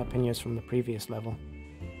some jalapenos from the previous level.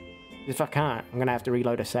 If I can't, I'm gonna have to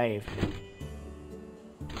reload a save.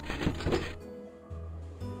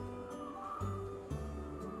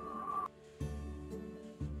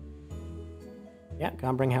 Yeah,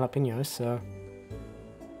 can't bring jalapenos, so...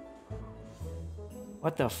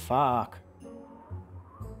 What the fuck?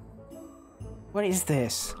 What is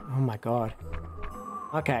this? Oh my god.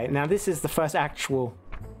 Okay, now this is the first actual...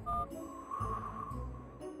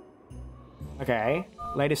 Okay,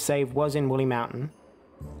 latest save was in Woolly Mountain.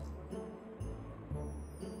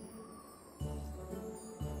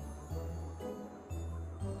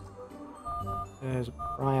 There's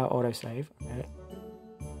prior autosave. Okay.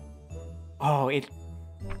 Oh, it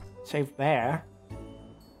saved there.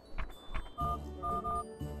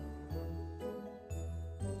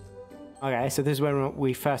 Okay, so this is when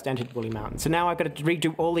we first entered Woolly Mountain. So now I've got to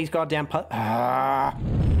redo all these goddamn you've got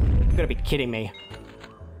to be kidding me.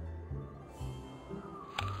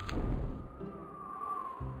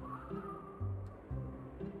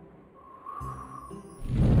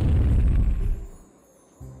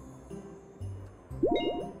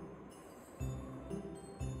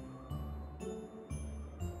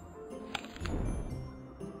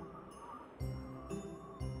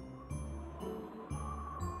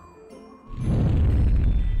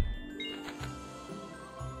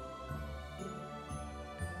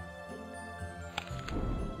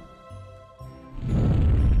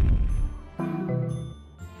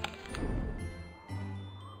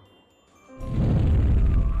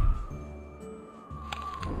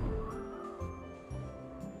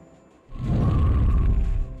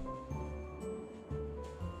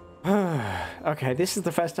 Okay, this is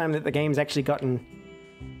the first time that the game's actually gotten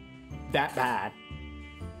that bad.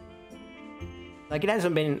 Like, it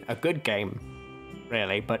hasn't been a good game,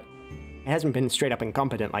 really, but it hasn't been straight up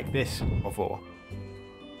incompetent like this before.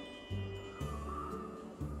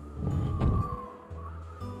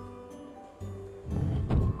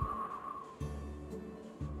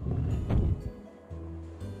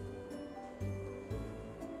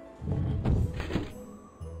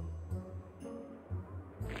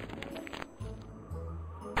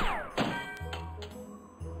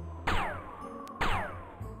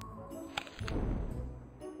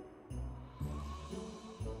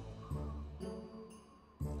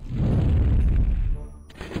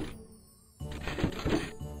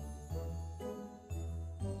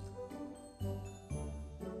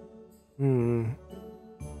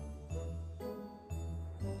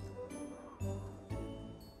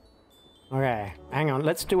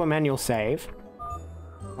 let's do a manual save.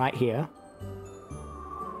 Right here.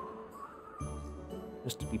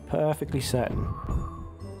 Just to be perfectly certain.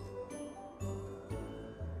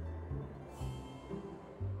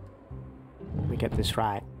 We get this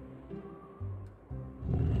right.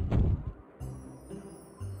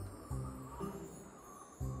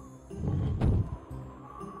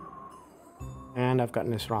 And I've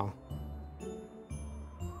gotten this wrong.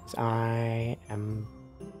 I am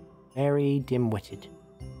very dim-witted.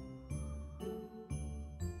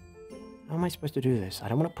 How am I supposed to do this? I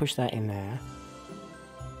don't want to push that in there.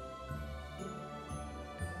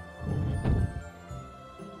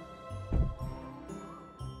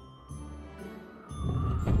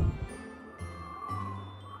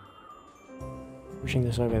 Pushing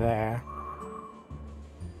this over there.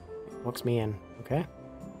 It locks me in, okay?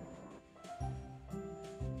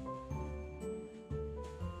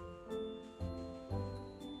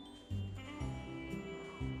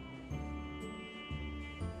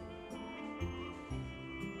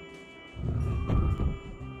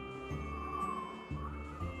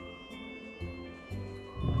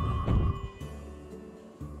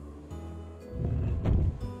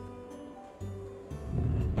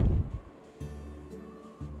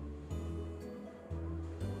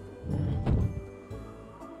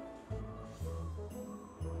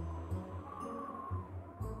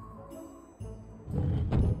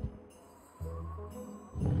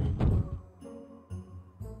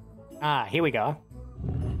 Ah, here we go.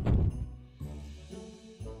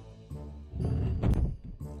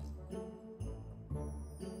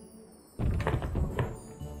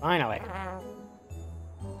 Finally.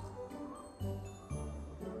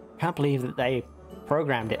 Can't believe that they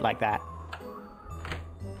programmed it like that.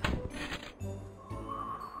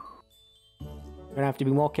 We're gonna have to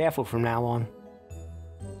be more careful from now on.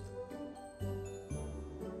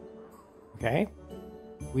 Okay.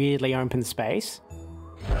 Weirdly open space.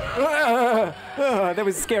 That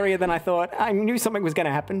was scarier than I thought. I knew something was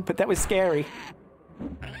gonna happen, but that was scary.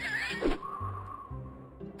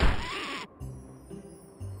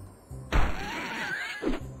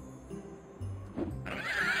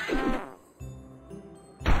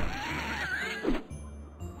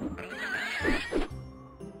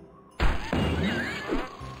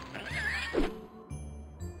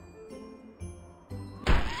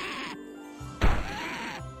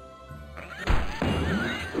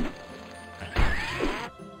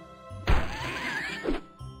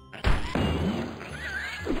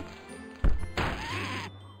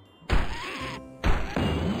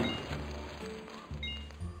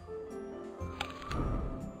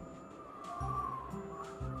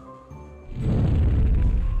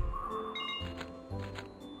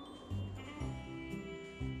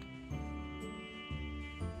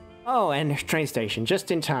 Oh, and train station,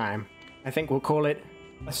 just in time. I think we'll call it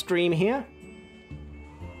a stream here.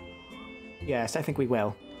 Yes, I think we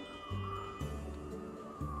will.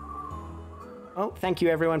 Oh, thank you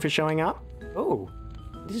everyone for showing up. Oh,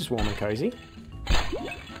 this is warm and cozy.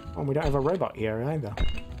 Oh, we don't have a robot here either.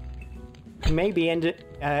 We may be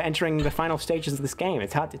entering the final stages of this game.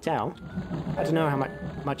 It's hard to tell. I don't know how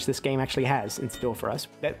much this game actually has in store for us.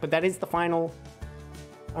 But that is the final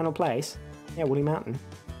place. Yeah, Woolly Mountain.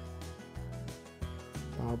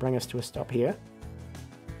 I'll bring us to a stop here.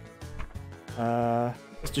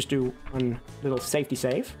 Let's just do one little safety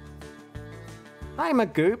save. Hi,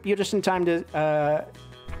 Magoop. You're just in time to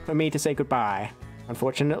for me to say goodbye,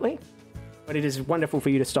 unfortunately. But it is wonderful for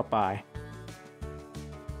you to stop by.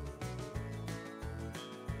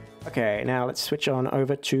 Okay, now let's switch on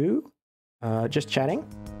over to just chatting.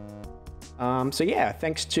 So yeah,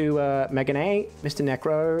 thanks to Megan A, Mr.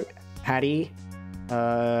 Necro, Hattie,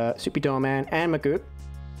 Soupy Doorman, and Magoop.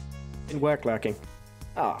 In work lurking.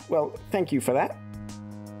 Ah, well, thank you for that.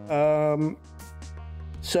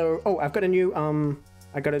 So, I've got a new,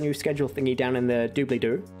 I got a new schedule thingy down in the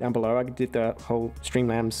doobly-doo down below. I did the whole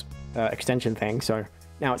Streamlabs extension thing, so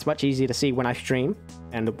now it's much easier to see when I stream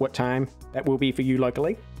and what time that will be for you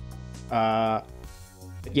locally.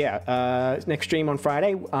 Next stream on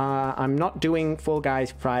Friday. I'm not doing Fall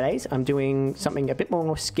Guys Fridays. I'm doing something a bit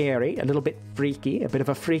more scary, a little bit freaky, a bit of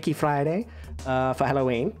a freaky Friday for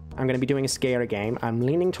Halloween. I'm going to be doing a scary game. I'm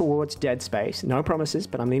leaning towards Dead Space. No promises,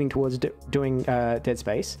 but I'm leaning towards doing Dead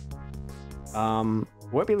Space.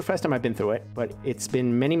 Won't be the first time I've been through it, but it's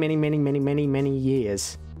been many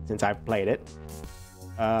years since I've played it.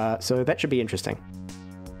 So that should be interesting.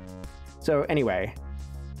 So anyway,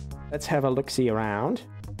 let's have a look-see around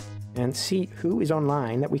and see who is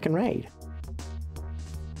online that we can raid.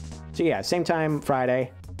 So yeah, same time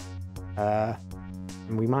Friday.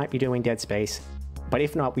 And we might be doing Dead Space. But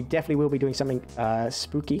if not, we definitely will be doing something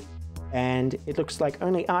spooky. And it looks like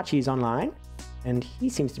only Archie is online, and he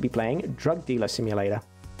seems to be playing Drug Dealer Simulator.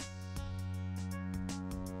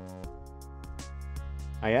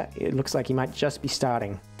 Oh yeah, it looks like he might just be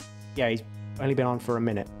starting. Yeah, he's only been on for a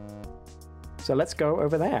minute. So let's go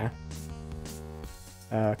over there.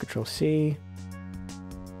 Control C.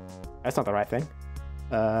 That's not the right thing.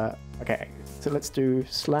 Okay, so let's do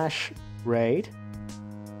 /raid.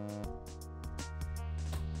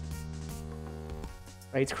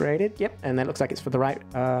 Raid's created, yep, and that looks like it's for the right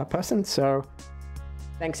person. So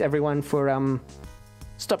thanks everyone for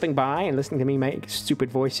stopping by and listening to me make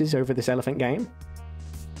stupid voices over this elephant game.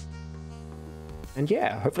 And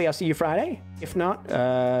yeah, hopefully I'll see you Friday. If not,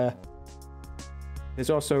 there's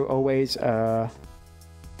also always, how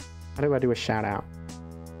do I do a shout out?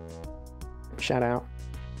 Shout out.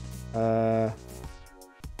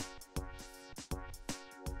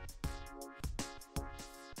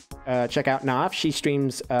 Check out Nav. She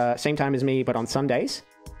streams same time as me, but on Sundays.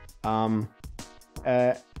 Or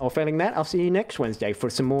failing that, I'll see you next Wednesday for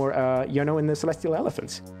some more Yono and the Celestial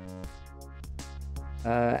Elephants.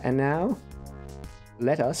 And now,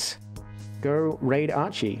 let us go raid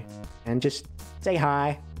Archie and just say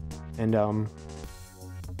hi. And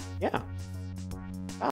yeah.